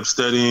 ended up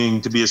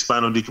studying to be a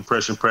spinal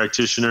decompression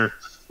practitioner.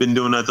 Been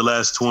doing that the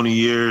last 20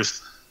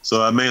 years.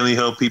 So I mainly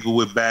help people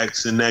with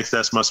backs and necks.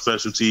 That's my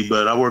specialty,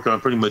 but I work on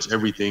pretty much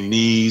everything: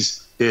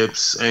 knees,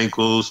 hips,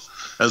 ankles,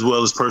 as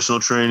well as personal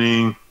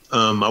training.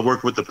 I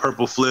work with the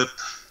Purple Flip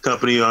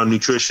company on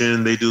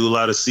nutrition. They do a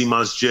lot of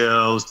CMOS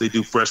gels. They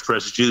do fresh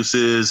pressed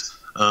juices,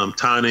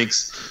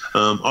 tonics,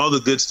 all the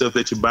good stuff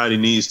that your body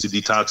needs to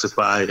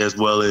detoxify, as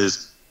well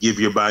as give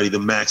your body the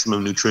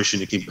maximum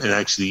nutrition it can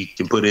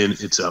put in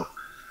itself.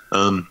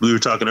 We were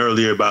talking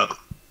earlier about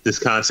this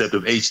concept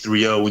of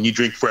H3O. When you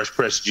drink fresh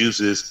pressed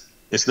juices,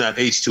 it's not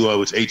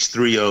H2O, it's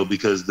H3O,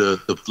 because the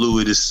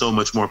fluid is so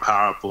much more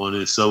powerful, and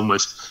it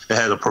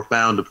has a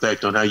profound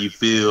effect on how you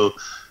feel,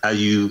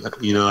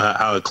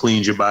 how it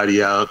cleans your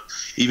body out,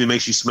 even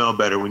makes you smell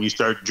better. When you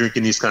start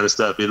drinking this kind of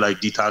stuff, it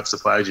like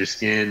detoxifies your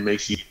skin,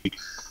 makes you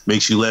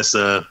less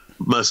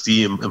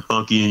musty and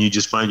funky, and you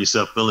just find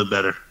yourself feeling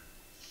better.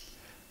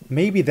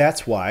 Maybe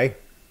that's why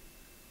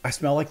I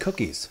smell like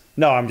cookies.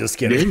 No, I'm just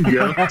kidding. There you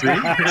go.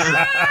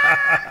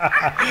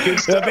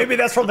 Maybe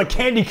that's from the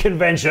candy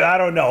convention. I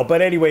don't know.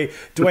 But anyway,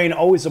 Duane,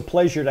 always a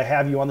pleasure to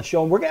have you on the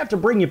show. And we're going to have to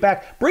bring you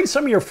back. Bring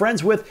some of your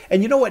friends with.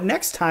 And you know what?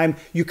 Next time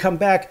you come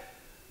back,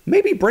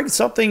 maybe bring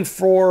something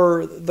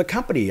for the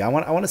company. I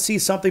want to see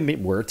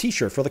something. Wear a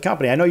T-shirt for the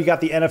company. I know you got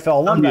the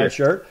NFL alumni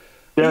shirt.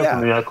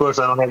 Definitely. Yeah. Of course,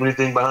 I don't have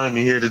anything behind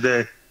me here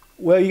today.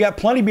 Well, you got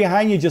plenty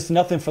behind you, just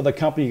nothing for the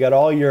company. You got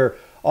all your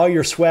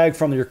swag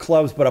from your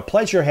clubs. But a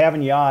pleasure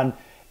having you on.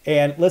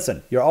 And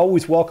listen, you're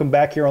always welcome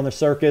back here on the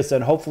circus,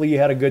 and hopefully you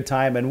had a good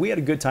time, and we had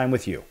a good time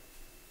with you.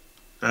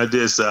 I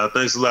did, Sal.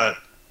 Thanks a lot.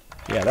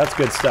 Yeah, that's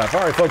good stuff.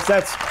 All right, folks,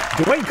 that's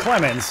Duane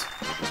Clemons.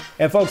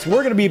 And, folks, we're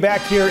going to be back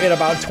here in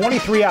about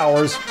 23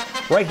 hours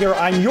right here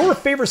on your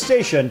favorite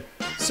station.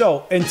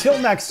 So until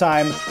next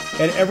time,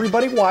 and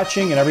everybody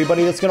watching and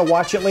everybody that's going to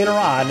watch it later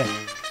on,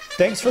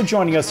 thanks for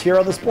joining us here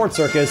on the Sports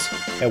Circus,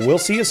 and we'll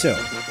see you soon.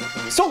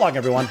 So long,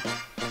 everyone.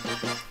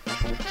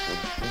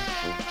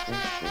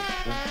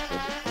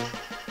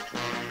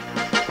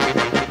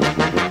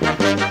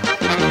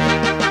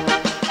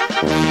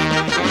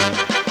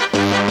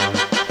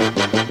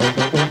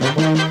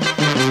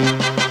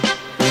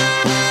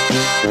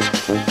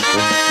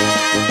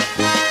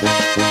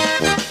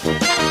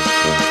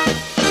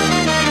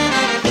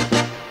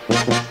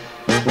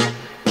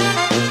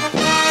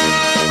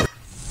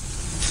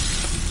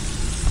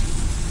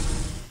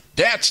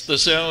 That's the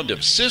sound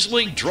of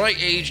sizzling,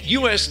 dry-aged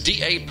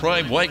USDA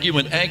Prime Wagyu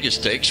and Angus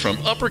steaks from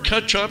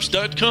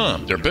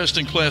UpperCutChops.com. Their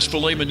best-in-class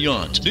filet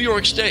mignons, New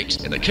York steaks,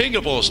 and the king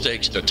of all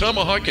steaks, the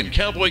tomahawk and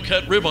cowboy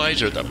cut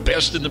ribeyes, are the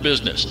best in the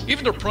business.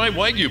 Even their Prime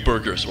Wagyu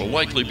burgers will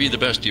likely be the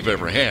best you've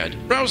ever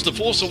had. Browse the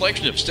full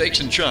selection of steaks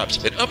and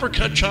chops at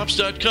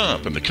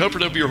UpperCutChops.com from the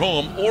comfort of your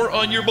home or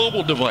on your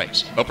mobile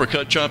device.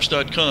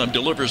 UpperCutChops.com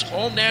delivers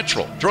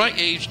all-natural,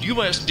 dry-aged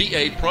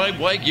USDA Prime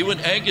Wagyu and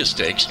Angus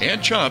steaks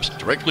and chops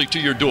directly to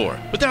your door,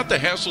 without the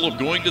hassle of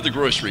going to the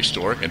grocery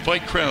store and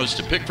fight crowds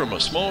to pick from a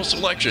small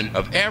selection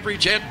of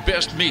average at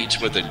best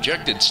meats with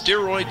injected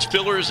steroids,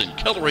 fillers, and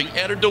coloring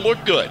added to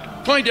look good.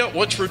 Find out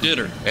what's for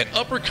dinner at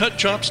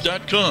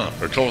UpperCutChops.com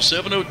or call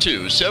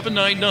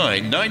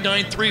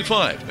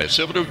 702-799-9935. That's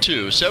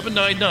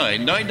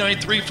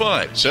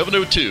 702-799-9935.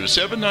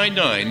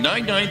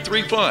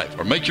 702-799-9935.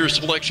 Or make your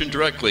selection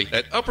directly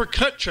at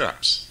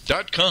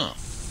UpperCutChops.com.